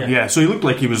 Darren Young, yeah. So he looked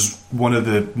like he was one of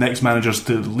the next managers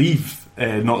to leave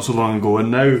not so long ago,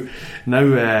 and now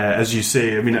as you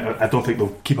say, I mean, I don't think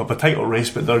they'll keep up a title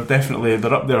race, but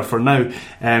they're up there for now.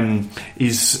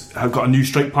 He's got a new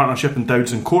strike partnership in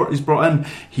Dowds and Court. He's brought in.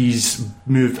 He's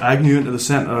moved Agnew into the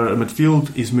centre of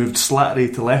midfield. He's moved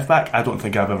Slattery to left back. I don't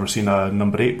think I've ever seen a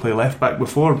number 8 play left back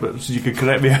before, but you could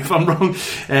correct me if I'm wrong.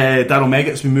 Daryl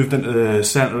Meggett's been moved into the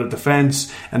centre of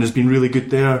defence and has been really good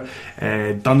there.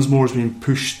 Dunsmore's been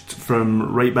pushed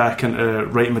from right back into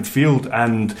right midfield,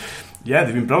 and yeah,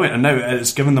 they've been brilliant, and now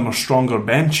it's given them a stronger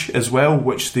bench as well,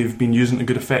 which they've been using to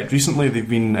good effect recently. They've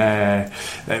been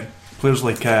players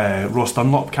like Ross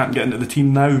Dunlop can't get into the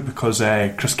team now because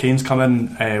Chris Kane's come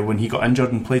in when he got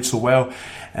injured and played so well,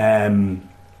 and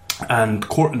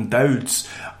Court and Dowds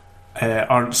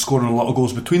aren't scoring a lot of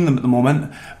goals between them at the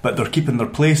moment, but they're keeping their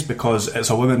place because it's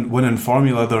a winning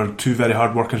formula. They're 2 very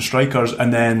hard working strikers,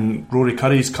 and then Rory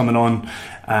Curry's coming on,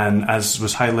 and as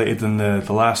was highlighted in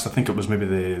the last, I think it was maybe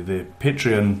the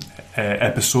Patreon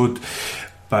episode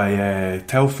by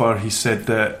Telfer, he said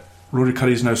that Rory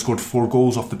Curry's now scored 4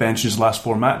 goals off the bench in his last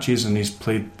 4 matches, and he's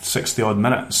played 60 odd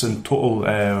minutes in total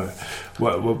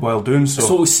while doing so.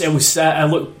 So it was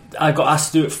I got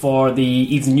asked to do it for the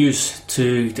Evening News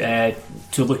to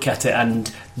look at it, and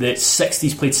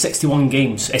he's played 61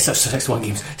 minutes,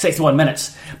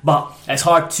 but it's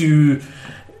hard to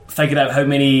figure out how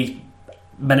many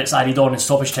minutes added on in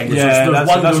stoppage time.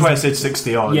 That's why I said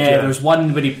 60 odd. Yeah, there was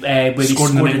one where he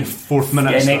scored in the 94th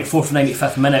minute. 94th and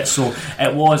 95th minute. So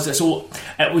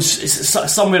it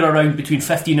was somewhere around between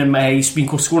 15 and he's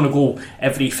been scoring a goal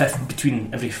between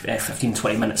every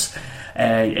 15-20 minutes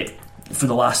for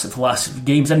the last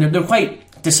games, and they're quite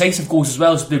decisive goals as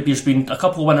well. There's been a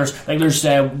couple of winners. Like there's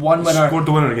one winner. Scored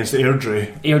the winner against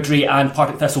Airdrie and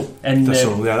Partick Thistle.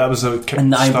 That was a kick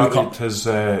started his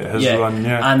run.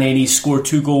 Yeah, and then he scored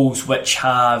 2 goals which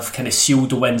have kind of sealed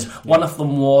the wins. One of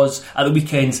them was at the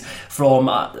weekend from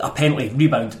a penalty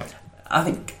rebound. I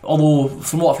think, although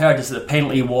from what I've heard is that the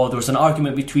penalty there was an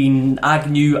argument between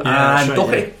Agnew and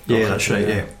Doherty. Yeah, that's right.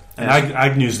 Yeah. And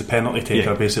Agnew's the penalty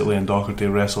taker basically, and Doherty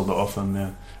wrestled it off him.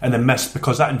 Yeah. and then missed,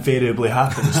 because that invariably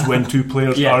happens when two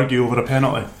players argue over a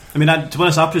penalty. I mean, to be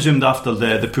honest, I presumed after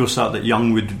the poor start that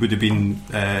Young would have been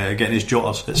getting his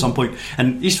jotters at some point.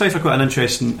 And East Fife are quite an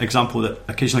interesting example that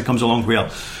occasionally comes along where.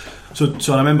 So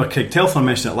I remember Craig Telfer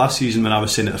mentioned it last season when I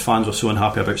was saying that the fans were so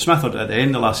unhappy about Smith, or at the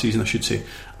end of last season I should say.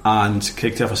 And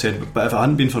Craig Telfer said, but if it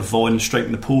hadn't been for Vaughan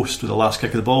striking the post with the last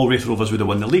kick of the ball, Wraith Rovers would have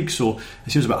won the league. So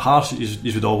it seems a bit harsh that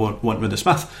you would all want rid of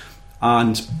Smith.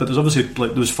 But there's obviously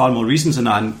there was far more reasons than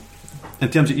that. And in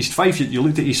terms of East Fife, you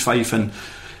looked at East Fife, and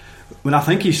when I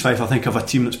think East Fife, I think of a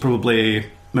team that's probably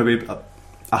maybe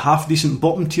a half decent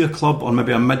bottom tier club, or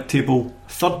maybe a mid-table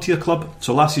third tier club.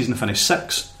 So last season they finished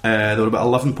 6th. They were about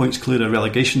 11 points clear of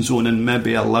relegation zone, and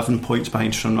maybe 11 points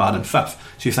behind Stranraer in 5th.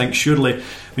 So you think, surely when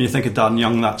you think of Darren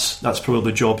Young, that's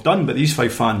probably the job done. But these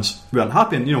Fife fans weren't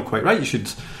happy, and quite right, you should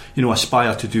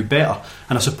aspire to do better.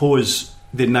 And I suppose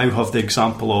they now have the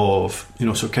example of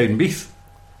so Cowdenbeath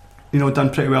done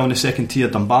pretty well in the second tier.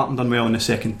 Dumbarton done well in the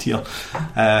second tier.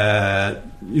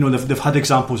 They've had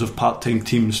examples of part-time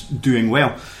teams doing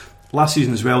well. Last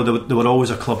season as well, they were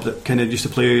always a club that kind of used to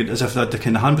play as if they had the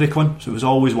kind of handbrake on. So it was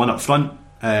always one up front,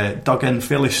 dug in,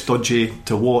 fairly stodgy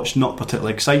to watch, not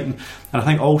particularly exciting. And I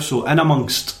think also in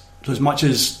amongst, so as much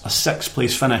as a 6th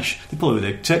place finish, they probably would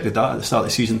have accepted that at the start of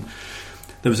the season.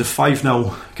 There was a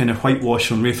 5-0 kind of whitewash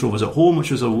from Wraith Rovers at home,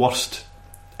 which was the worst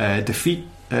defeat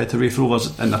to Wraith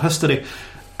Rovers in their history,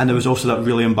 and there was also that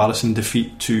really embarrassing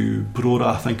defeat to Brora,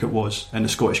 I think it was, in the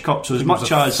Scottish Cup. So as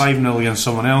much as 5-0 against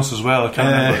someone else as well, I can't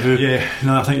remember who. Yeah,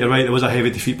 no, I think you're right. There was a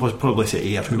heavy defeat, probably to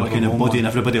Ayr, who were kind of bodying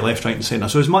everybody left, right, and centre.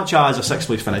 So as much as a 6th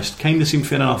place finish kind of seemed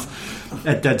fair enough,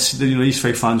 it did. East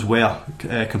Fife fans were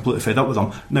completely fed up with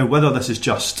them. Now, whether this is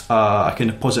just a kind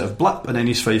of positive blip, and then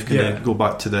East Fife can go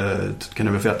back to kind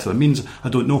of revert to the means, I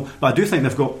don't know. But I do think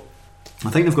they've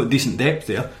got decent depth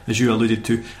there, as you alluded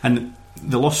to, and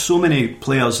they lost so many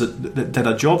players that did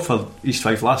a job for East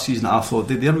Fife last season that I thought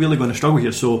they're really going to struggle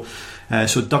here. So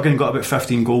Duggan got about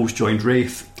 15 goals, joined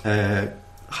Wraith.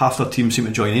 Half their team seemed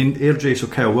to join Airdrie. So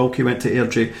Kyle Wilkie went to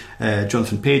Airdrie.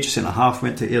 Jonathan Page, centre-half,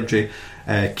 went to Airdrie.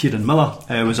 Kieran Miller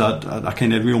was a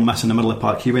kind of real miss in the middle of the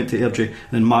park. He went to Airdrie.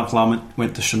 And then Mark Lamont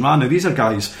went to Stranraer. Now these are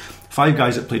 5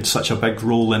 guys that played such a big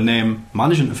role in them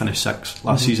managing to finish 6th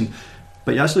last season.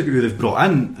 But you actually look at who they've brought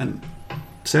in, and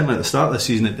certainly at the start of the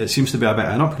season it seems to be a bit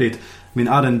of an upgrade. I mean,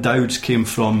 Aaron Dowds came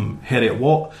from Heriot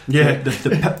Watt. Yeah.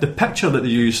 The picture that they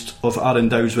used of Aaron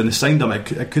Dowds when they signed him, it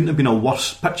couldn't have been a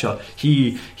worse picture.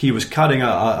 He was carrying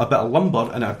a bit of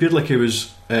lumber, and it appeared like he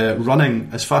was running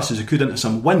as fast as he could into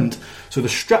some wind. So the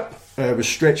strip was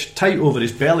stretched tight over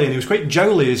his belly, and he was quite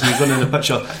jowly as he was running the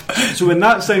picture. So when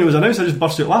that signing was announced, I just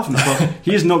burst out laughing. I thought,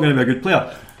 he is not going to be a good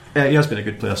player. He has been a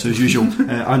good player, so as usual,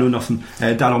 I know nothing.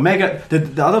 Daryl Meggitt.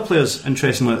 The other players,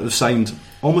 interestingly, that they've signed,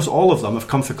 almost all of them have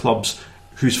come for clubs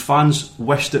whose fans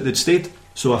wished that they'd stayed.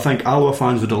 So I think Alloa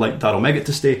fans would have liked Daryl Meggitt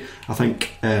to stay. I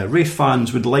think Wraith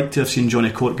fans would like to have seen Johnny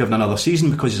Court given another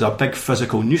season, because he's a big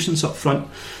physical nuisance up front.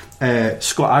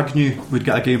 Scott Agnew would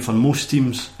get a game for most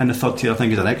teams in the third tier. I think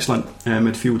he's an excellent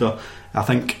midfielder. I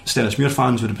think Stennismuir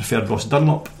fans would have preferred Ross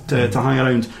Dunlop to hang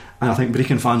around. And I think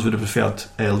Brecon fans would have preferred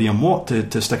Liam Watt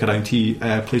to stick around. He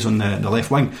plays on the left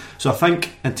wing. So I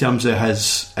think in terms of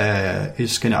his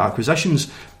kind of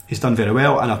acquisitions, he's done very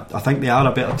well, and I think they are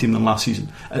a better team than last season.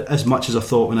 As much as I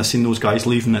thought when I seen those guys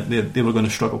leaving that they were going to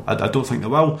struggle. I don't think they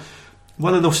will.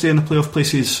 Whether they'll stay in the playoff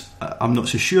places, I'm not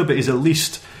so sure, but he's at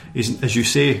least, as you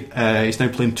say, he's now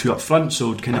playing 2 up front,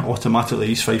 so kind of automatically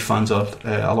East Fife fans are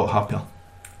a lot happier.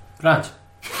 Grant.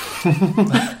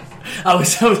 I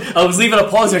was leaving a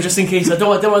pause there just in case. I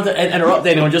don't want to interrupt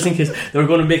anyone, just in case they were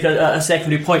going to make a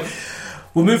secondary point.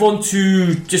 We'll move on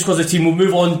to, just because the team, we'll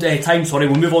move on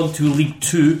to League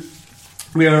 2,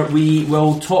 where we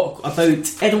will talk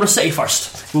about Edinburgh City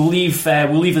first. We'll leave the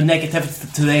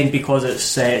negativity to the end because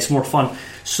it's more fun.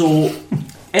 So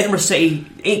Edinburgh City,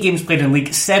 8 games played in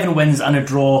League, 7 wins and a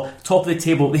draw, top of the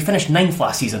table. They finished 9th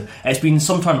last season. It's been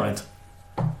some turnaround.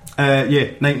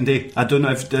 Yeah, night and day. I don't know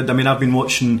I've been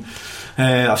watching,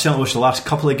 I've certainly watched the last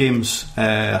couple of games,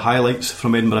 highlights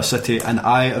from Edinburgh City, and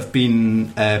I have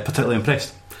been particularly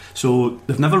impressed. So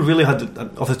they've never really had,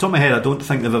 off the top of my head, I don't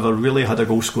think they've ever really had a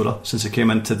goal scorer since they came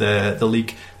into the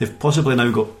league. They've possibly now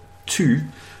got 2.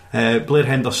 Blair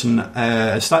Henderson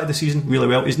started the season really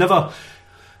well.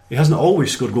 He hasn't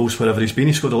always scored goals wherever he's been.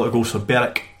 He scored a lot of goals for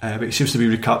Berwick, but he seems to be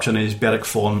recapturing his Berwick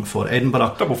form for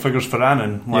Edinburgh. Double figures for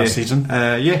Annan last season.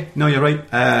 No, you're right.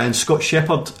 And Scott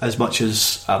Shepherd, as much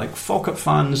as I think Falkirk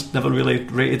fans never really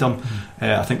rated him,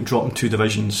 I think dropped him 2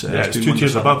 divisions. It's 2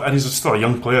 tiers above, and he's still a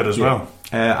young player as well.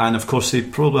 And of course they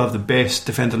probably have the best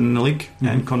defender in the league,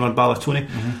 in Conrad Balatoni.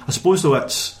 I suppose though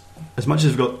it's as much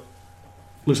as looks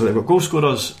like they've got goal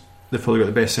scorers, they've probably got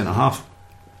the best centre half.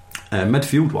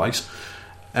 Midfield wise,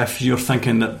 if you're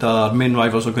thinking that their main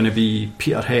rivals are going to be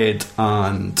Peterhead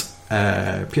and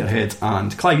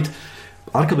Clyde,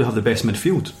 arguably have the best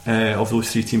midfield of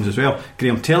those three teams as well.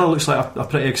 Graham Taylor looks like a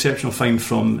pretty exceptional find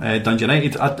from Dundee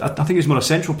United. I think he's more a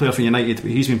central player for United,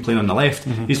 but he's been playing on the left.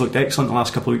 He's looked excellent the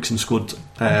last couple of weeks and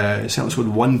certainly scored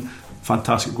one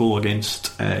fantastic goal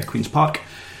against Queen's Park.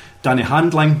 Danny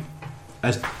Handling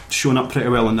has shown up pretty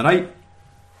well on the right.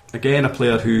 Again, a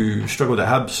player who struggled at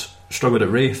Hibs, struggled at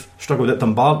Wraith, struggled at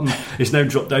Dumbarton. He's now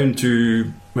dropped down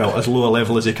to, well, as low a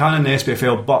level as he can in the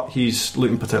SPFL, but he's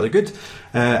looking particularly good.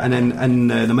 And then in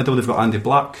the middle they've got Andy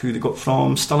Black, who they got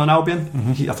from Stirling Albion.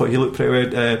 I thought he looked pretty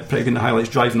good in the highlights,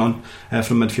 driving on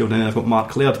from midfield. And then they've got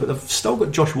Mark Laird, but they've still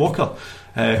got Josh Walker,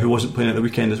 who wasn't playing at the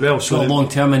weekend as well. So a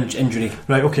long-term injury.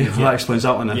 Right, okay, well, that explains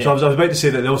that one then. Yeah. So I was about to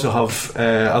say that they also have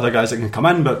other guys that can come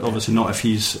in, but obviously not if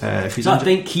he's So injured. I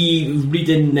think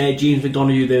reading James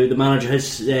McDonough, the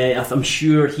manager, I'm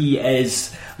sure he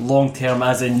is long-term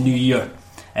as in New Year.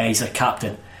 He's a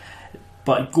captain.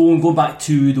 But going back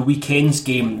to the weekend's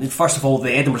game, first of all,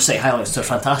 the Edinburgh City highlights are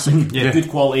fantastic. Good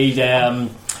quality.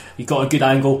 You've got a good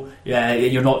angle.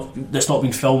 It's not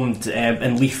been filmed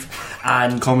in Leaf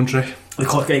and Commentary.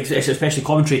 Especially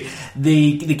commentary.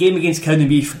 The game against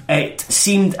Cowdenbeath, it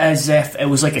seemed as if it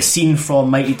was like a scene from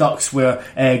Mighty Ducks where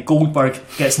Goldberg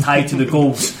gets tied to the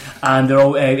goals and they're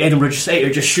all Edinburgh City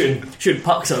are just shooting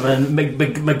pucks at him, and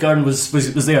McGurn was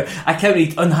there. I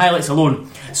counted on highlights alone.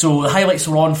 So the highlights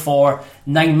were on for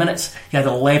 9 minutes. He had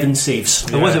 11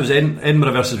 saves. It was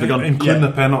Edinburgh versus McGurn, including the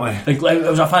penalty. It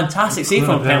was a fantastic save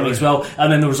from a penalty as well,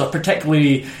 and then there was a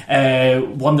particularly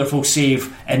wonderful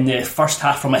save in the first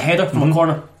half from a header from a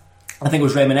corner. I think it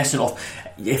was reminiscent of,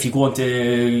 if you go on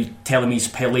to Telemy's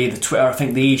Pele, the Twitter, I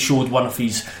think they showed one of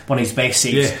his best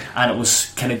saves, and it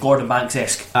was kind of Gordon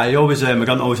Banks-esque.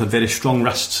 McGurn always had very strong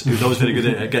wrists. He was always very good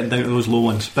at getting down to those low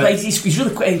ones. But he's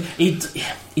really quite.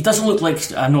 He doesn't look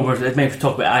like, I know we're meant to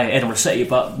talk about Edinburgh City,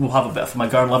 but we'll have a bit of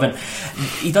McGurn living.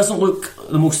 He doesn't look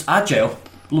the most agile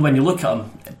when you look at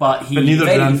him, but neither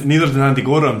did Andy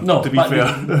Gorham, to be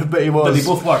fair. But he was. But they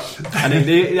both were. And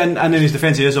in his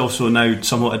defence, he is also now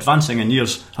somewhat advancing in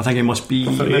years. I think he must be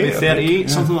maybe 38,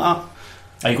 something like that.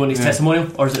 Are you going to his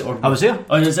testimonial, or is it? I was there.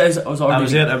 I was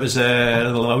there. It was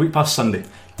a week past Sunday.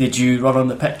 Did you run on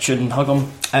the pitch and hug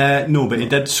him? No, but he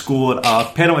did score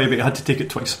a penalty, but he had to take it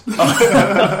twice.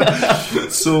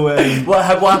 So what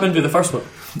happened with the first one?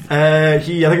 I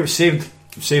think it was saved.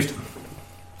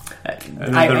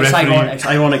 It's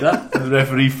ironic that the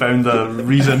referee found a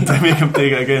reason to make him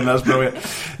take it again. That's brilliant.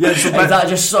 Yeah, so that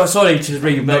just sorry to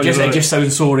read, but it just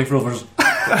sounds so Raith Rovers.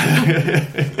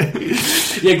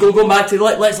 Yeah, go back to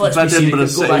let's be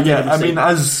serious. Go back to I mean,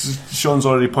 as Sean's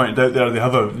already pointed out there, they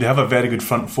have a very good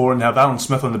front four, and they have Alan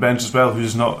Smith on the bench as well,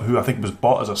 who I think was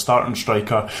bought as a starting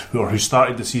striker, who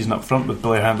started the season up front with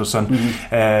Billy Henderson,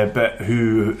 but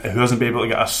who hasn't been able to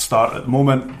get a start at the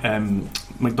moment.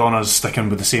 McDonough's sticking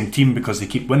with the same team because they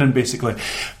keep winning basically,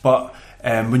 but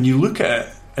when you look at it,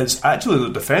 it's actually the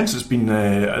defence has been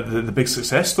the big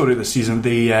success story this season.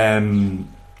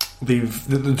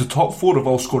 The top four have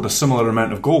all scored a similar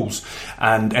amount of goals,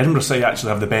 and Edinburgh City actually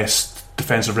have the best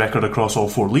defensive record across all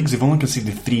four leagues. They've only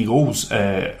conceded 3 goals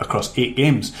across 8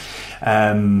 games.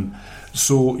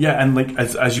 So yeah, and like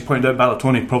as you pointed out,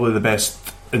 Ballatoni probably the best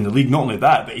in the league. Not only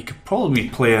that, but he could probably be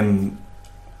playing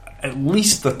at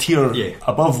least a tier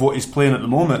above what he's playing at the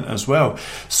moment as well.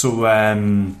 So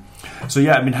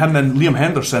yeah, I mean, him and Liam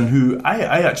Henderson, who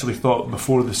I actually thought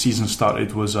before the season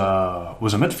started was a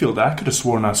midfielder. I could have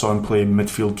sworn I saw him play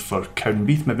midfield for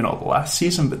Cowdenbeath, maybe not the last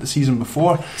season, but the season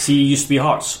before. See, he used to be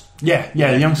Hearts. Yeah,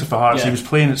 the youngster for Hearts. Yeah. He was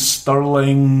playing at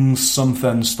Sterling. I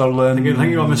think you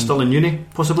got him in Stirling Uni,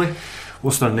 possibly.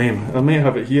 What's their name? I may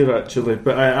have it here actually,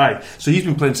 but aye. So he's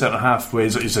been playing centre half.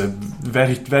 He's a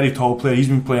very, very tall player. He's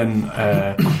been playing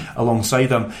alongside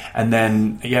him, and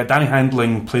then Danny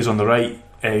Handling plays on the right.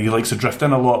 He likes to drift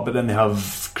in a lot, but then they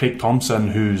have Craig Thompson,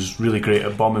 who's really great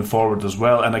at bombing forward as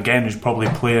well, and again who's probably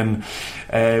playing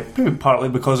maybe partly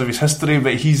because of his history,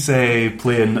 but he's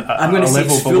playing I'm going to say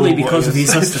it's fully because of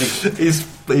his history. he's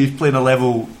playing a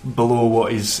level below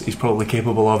what he's probably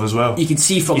capable of as well. You can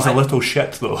see from he's a little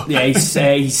shit though. Yeah,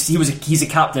 he's a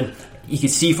captain. You can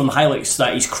see from the highlights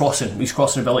that his crossing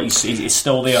ability is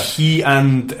still there. He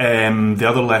and the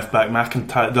other left back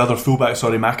McIntyre, the other full back,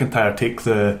 McIntyre, take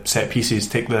the set pieces,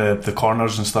 take the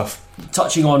corners and stuff.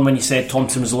 Touching on when you said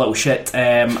Thompson was a little shit,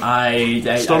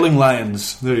 Stirling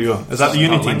Lions. There you go. Is that the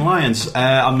Uni team? Lions.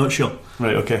 I'm not sure.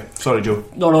 Right, okay. Sorry, Joe.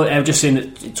 No, I'm just saying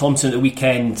that Thompson at the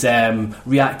weekend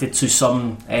reacted to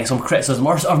some criticism,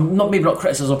 or not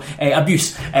criticism,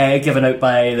 abuse given out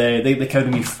by the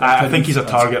Cowden youth. I think he's a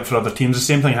target for other teams. The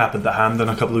same thing happened at Hampden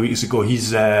a couple of weeks ago.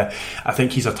 I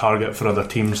think he's a target for other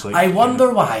teams. I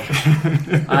wonder why.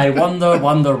 I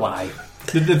wonder why.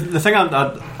 The thing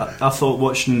I thought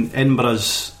watching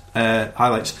Edinburgh's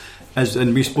highlights is,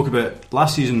 and we spoke about it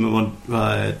last season when we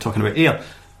were talking about Ayr,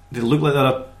 they look like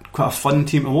they're quite a fun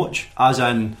team to watch, as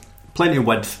in plenty of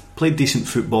width, played decent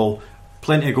football,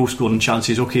 plenty of goal scoring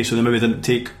chances. Okay, so they maybe didn't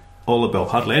take all of, well,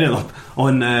 hardly any of them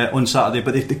on Saturday,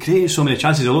 but they created so many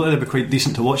chances. They look like they'd be quite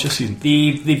decent to watch this season.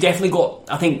 They've definitely got,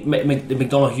 I think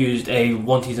McDonald Hughes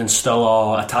wanted to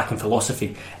instill an attacking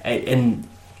philosophy in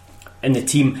the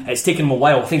team. It's taken him a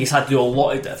while. I think he's had to do a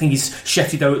lot. I think he's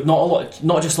shifted out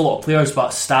not just a lot of players, but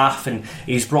staff, and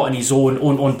he's brought in his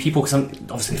own people, because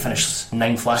obviously he finished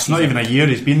 9th last season. Not even a year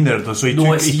he's been there though. So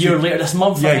it's a year later this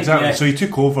month. Yeah, I think, exactly. Yeah. So he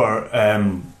took over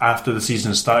after the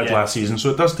season started last season.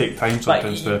 So it does take time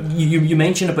sometimes. You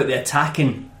mentioned about the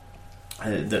attacking.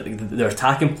 Their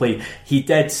attacking play, he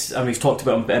did. I mean, we've talked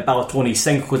about him. Ballatoni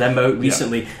singled him out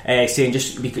recently, saying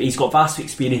just because he's got vast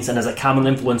experience and has a calming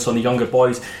influence on the younger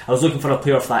boys. I was looking for a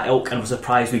player of that ilk, and I was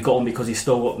surprised we got him, because he's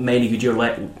still got many good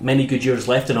years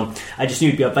left in him. I just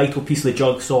knew he'd be a vital piece of the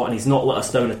jigsaw, and he's not let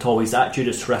us down at all. His attitude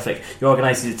is terrific. He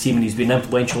organises the team, and he's been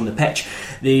influential on the pitch.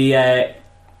 There's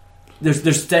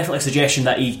definitely a suggestion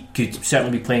that he could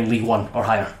certainly be playing League One or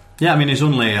higher. Yeah, I mean, he's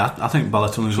only, I think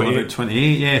Ballatoni's only about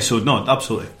 28. Yeah, so no,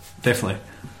 absolutely, definitely.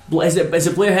 Is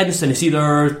it Blair Henderson? Is he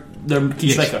their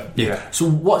key striker? Yeah. So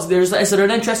is there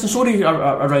an interesting story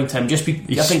around him? I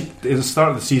think at the start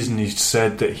of the season he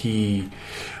said that he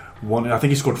wanted, I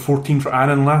think he scored 14 for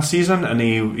Annan last season, and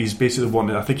he's basically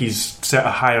wanted, I think he's set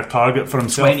a higher target for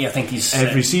himself 20, I think he's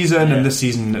every season, and this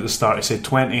season at the start he said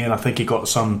 20, and I think he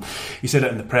said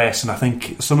it in the press, and I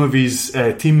think some of his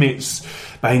teammates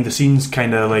behind the scenes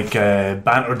kind of like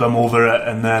bantered him over it,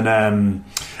 and then I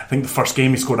think the first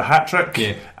game he scored a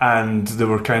hat-trick, and they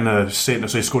were kind of saying,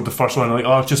 so he scored the first one, like,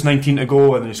 it's just 19 to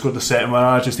go, and then he scored the second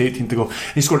one, it's just 18 to go. And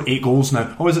he scored 8 goals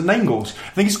now. Is it 9 goals? I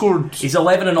think he's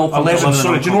 11 in all. 11,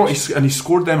 sorry, do you know what? And he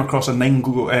scored them across a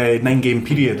 9-game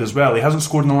period as well. He hasn't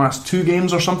scored in the last 2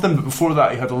 games or something, but before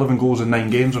that he had 11 goals in 9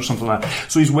 games or something like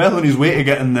that. So he's well on his way to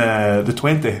getting the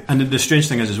 20. And the strange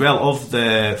thing is as well, of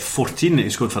the 14 that he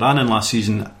scored for Annan last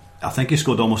season, I think he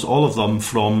scored almost all of them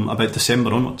from about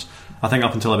December onwards. I think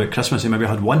up until about Christmas he maybe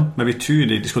had 1, maybe 2,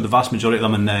 and he scored the vast majority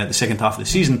of them in the second half of the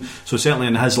season. So certainly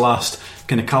in his last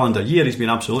kind of calendar year he's been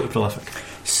absolutely prolific.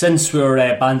 Since we're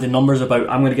banding numbers about,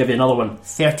 I'm going to give you another one.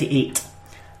 38.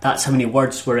 That's how many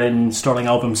words were in Sterling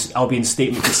Albion's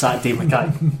statement to sack Dave Mackay.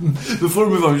 Before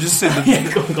we move on, just said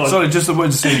go on. Sorry, just I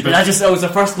wanted to say, but it was the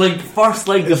first link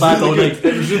the bad all night.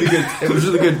 It was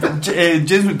really good.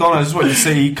 James McDonald, I just wanted to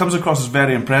say, he comes across as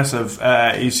very impressive.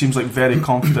 He seems like very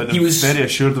confident. He was very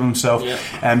assured of himself.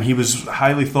 He was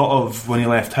highly thought of when he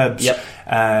left Hibs.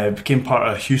 Became part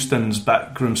of Houston's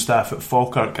backroom staff at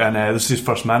Falkirk, and this is his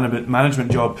first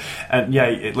management job. And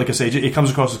like I say, he comes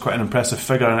across as quite an impressive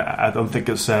figure, and I don't think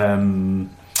it's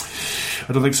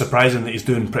surprising that he's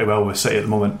doing pretty well with City at the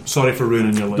moment. Sorry for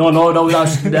ruining your life. No,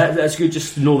 that's good.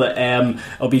 Just to know that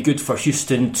it'll be good for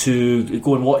Houston to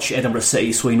go and watch Edinburgh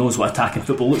City, so he knows what attacking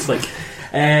football looks like.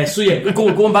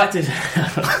 Going back to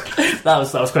that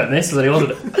was quite necessary,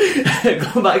 wasn't it?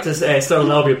 Going back to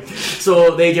Sterling Albion.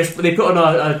 So they put on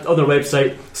other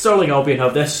website. Sterling Albion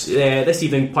have this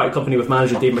evening party company with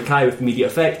manager Dave Mackay with immediate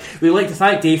effect. We'd like to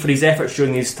thank Dave for his efforts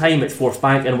during his time at Forth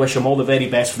Bank and wish him all the very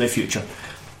best for the future.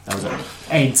 That was it.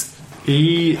 End.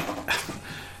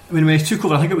 When he took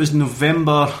over, I think it was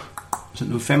November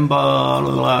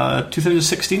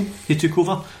 2016 he took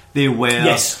over. They were,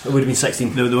 yes, it would have been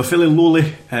 16. They were fairly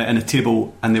lowly in the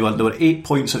table, and they were 8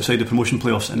 points outside the promotion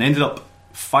playoffs, and ended up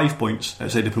 5 points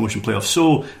outside the promotion playoffs.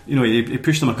 So he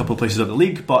pushed them a couple of places out of the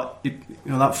league, but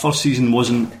that first season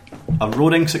wasn't a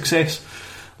roaring success.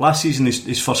 Last season,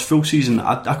 his first full season,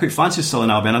 I quite fancied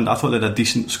Sterling Albion, and I thought they had a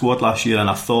decent squad last year, and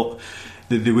I thought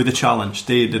they would have challenged.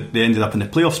 They ended up in the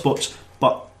playoff spots,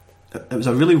 but it was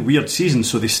a really weird season.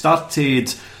 So they started,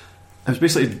 it was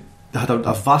basically, they had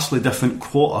a vastly different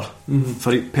quarter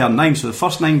per 9. So the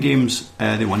first 9 games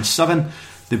they won 7.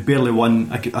 They barely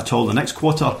won at all the next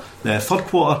quarter. The third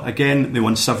quarter, again, they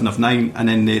won 7 of 9, and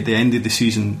then they ended the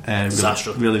season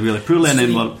really, really poorly, and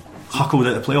then were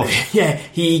huckled at the playoffs. Yeah,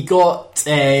 he got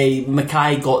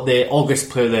Mackay got the August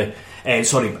player.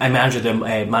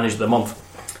 Managed the month.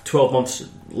 12 months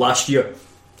last year,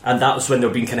 and that was when they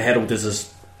were being kind of heralded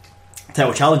as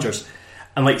title challengers.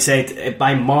 And like I said,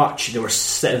 by March they were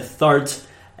sitting third.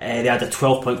 They had a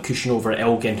 12-point cushion over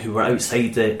Elgin, who were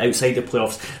outside the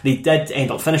playoffs. They did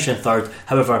end up finishing third.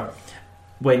 However,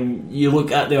 when you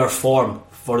look at their form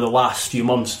for the last few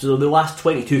months, so the last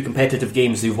 22 competitive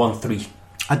games, they've won 3.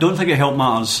 I don't think it helped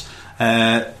matters.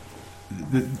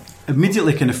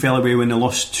 Immediately kind of fell away when they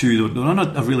lost to. They were on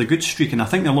a really good streak, and I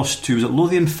think they lost to, was it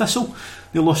Lothian Thistle?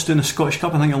 They lost in the Scottish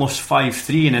Cup. I think they lost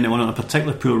 5-3, and then they went on a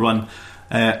particularly poor run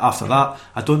after that.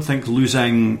 I don't think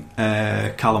losing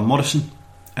Callum Morrison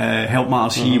helped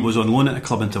matters. He was on loan at the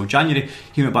club until January.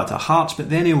 He went back to Hearts, but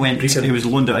then he was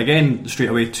loaned out again straight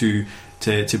away to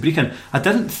Brecon. I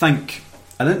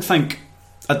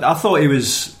thought he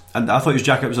was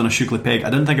jacket was on a Shugley peg. I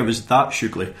didn't think it was that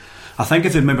Shugley. I think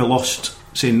if they'd maybe lost,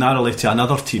 say, narrowly to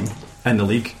another team in the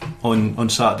league on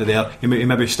Saturday there, he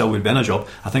maybe still would be in a job.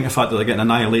 I think the fact that they're getting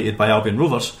annihilated by Albion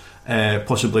Rovers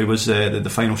possibly was the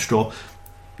final straw.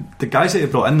 The guys that he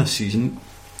brought in this season,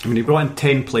 I mean, he brought in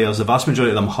 10 players. The vast majority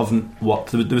of them haven't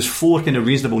worked. There was 4 kind of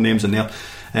reasonable names in there.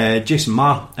 Jason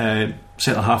Marr,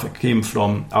 centre half that came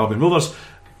from Albion Rovers,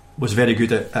 was very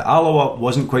good at Alloa,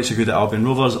 wasn't quite so good at Albion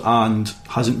Rovers, and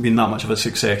hasn't been that much of a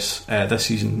success this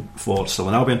season for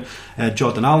Stirling Albion.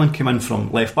 Jordan Allen came in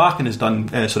from left back and has done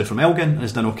from Elgin and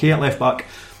has done okay at left back.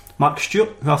 Mark Stewart,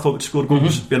 who I thought would score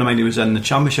goals, bearing in mind he was in the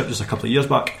Championship just a couple of years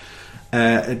back.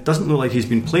 It doesn't look like he's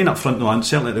been playing up front though, and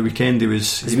certainly at the weekend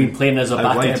has he been playing as a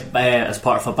back as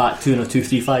part of a back 2 and a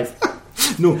 2-3-5?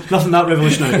 No, nothing that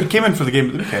revolutionary. He came in for the game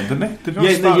at the weekend, didn't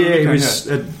he? He was.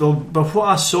 But what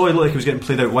I saw, it looked like he was getting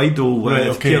played out wide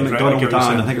though. Kieran McDonald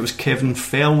and I think it was Kevin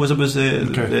Fell was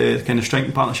the kind of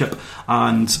striking partnership,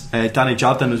 and Danny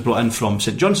Jardine was brought in from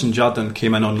St Johnstone. Jardine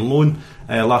came in on loan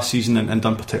last season and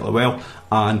done particularly well,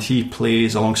 and he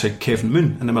plays alongside Kevin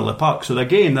Moon in the middle of the park. So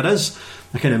again, there is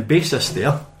a kind of basis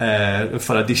there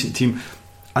for a decent team.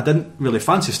 I didn't really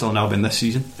fancy Stirling Albion this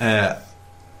season.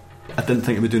 I didn't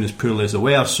think he would be doing as poorly as they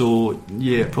were, so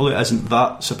yeah, it probably isn't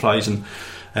that surprising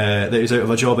that he's out of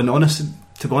a job. And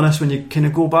to be honest, when you kind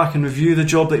of go back and review the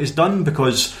job that he's done,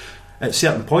 because at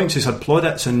certain points he's had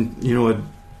plaudits, and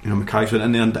Mackay's went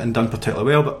in there and done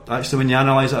particularly well, but actually when you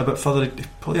analyse it a bit further, he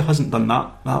probably hasn't done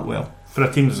that well. For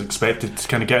a team that's expected to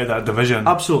kind of get out of that division.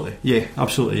 Absolutely,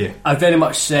 yeah. I very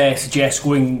much suggest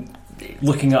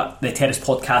looking at the Terrace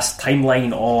Podcast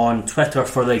timeline on Twitter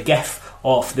for the GIF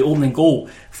of the opening goal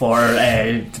for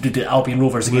the Albion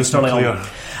Rovers against Stirling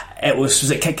Albion.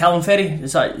 Was it Callum Ferry?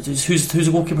 Is that who's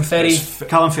the goalkeeper? Ferry?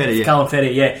 Callum Ferry, yeah. Callum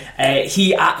Ferry, yeah.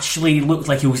 He actually looked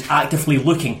like he was actively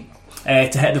looking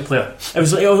to hit the player. It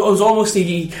was almost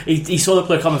he saw the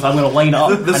player coming. So I'm going to line it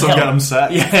up. This will get him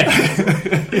set. Yeah,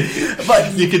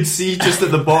 but you could see just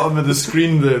at the bottom of the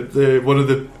screen the one of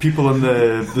the people on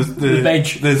the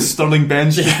bench, the Stirling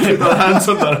bench, put their hands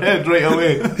on their head right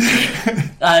away.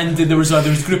 And there was a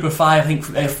group of 5, I think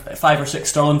 5 or 6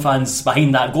 Stirling fans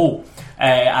behind that goal,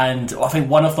 and I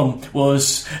think one of them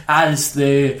was as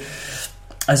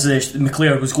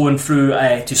McClare was going through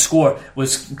to score,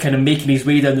 was kind of making his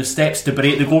way down the steps to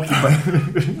berate the goalkeeper.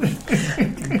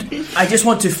 I just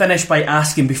want to finish by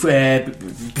asking before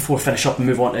finish up and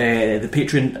move on to the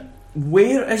Patreon.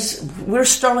 Where's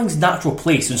Stirling's natural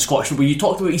place in Scottish football? You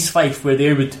talked about East Fife, where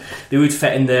they would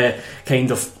fit in the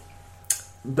kind of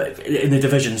in the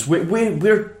divisions.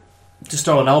 Where to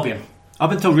Stirling Albion?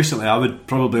 Up until recently, I would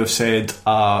probably have said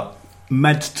a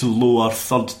mid to lower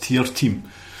third tier team.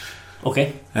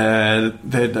 Okay.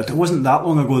 It wasn't that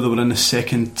long ago they were in the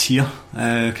second tier,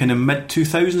 kind of mid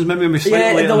 2000s, maybe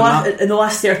slightly later than that. In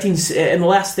the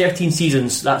last 13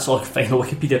 seasons, that's all I can find on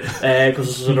Wikipedia because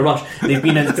this was in a rush. They've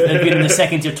been in the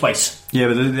second tier twice. Yeah,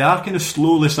 but they are kind of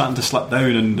slowly starting to slip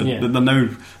down, and they're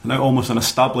now almost an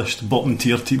established bottom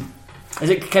tier team. Is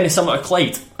it kind of similar to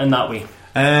Clyde in that way?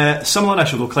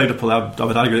 Similar-ish, although Clyde I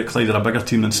would argue that Clyde are a bigger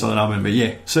team than Stirling Albion, but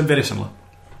yeah, very similar.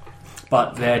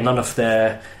 But none of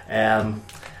the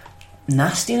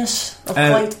nastiness of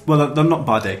Clyde. Well, they're not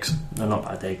bad eggs. They're not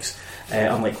bad eggs,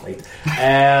 unlike Clyde.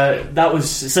 That was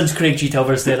since Craig G.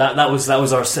 Telvers there. That was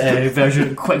our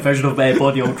quick version of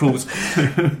Body on Crows.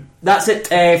 That's it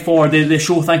for the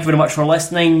show. Thank you very much for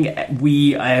listening.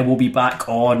 We will be back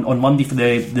on Monday for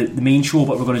the main show,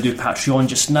 but we're going to do Patreon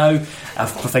just now. I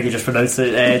think I just pronounced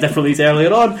it differently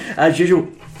earlier on, as usual.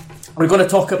 We're going to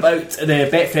talk about the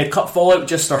Betfred Cup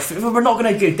fallout. We're not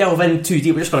going to delve in too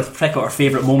deep. We're just going to pick out our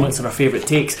favourite moments and our favourite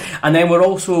takes, and then we're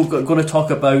also going to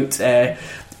talk about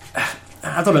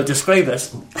I don't know, describe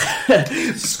this.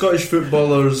 Scottish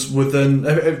footballers within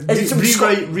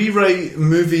rewrite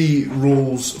movie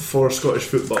roles for Scottish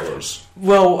footballers.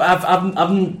 Well,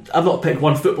 I've not picked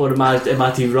one footballer in my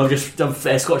team. I've just done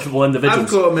Scottish football individuals.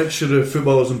 I've got a mixture of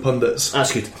footballers and pundits.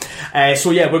 That's good.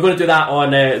 So yeah, we're going to do that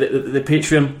on the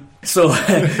Patreon. So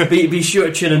be sure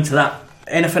to tune into that.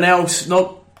 Anything else?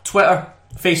 No. Twitter,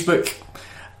 Facebook,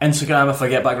 Instagram. If I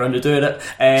get back around to doing it.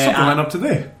 Something went up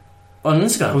today on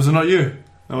Instagram. Was it not you?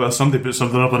 Oh, well, somebody put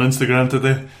something up on Instagram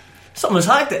today. Someone's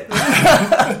hacked it.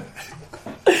 I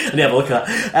need to have a look at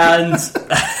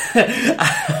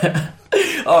that.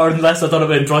 And or unless I've done it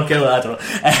when drunk earlier, I don't know.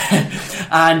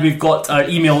 And we've got our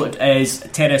email is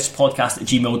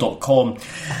terracepodcast@gmail.com.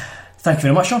 Thank you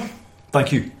very much, Sean.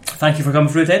 Thank you. Thank you for coming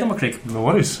through to Edinburgh, Craig. No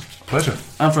worries. Pleasure.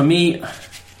 And from me,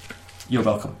 you're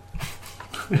welcome.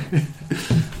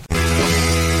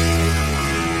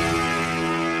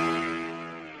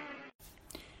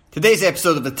 Today's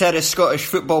episode of the Terrace Scottish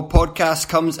Football Podcast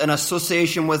comes in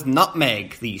association with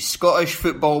Nutmeg, the Scottish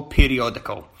football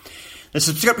periodical. The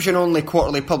subscription-only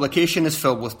quarterly publication is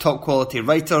filled with top-quality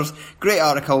writers, great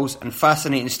articles and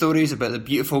fascinating stories about the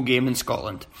beautiful game in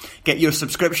Scotland. Get your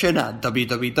subscription at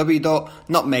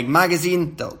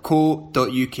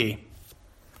www.nutmegmagazine.co.uk.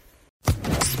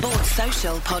 Sports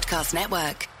Social Podcast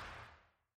Network.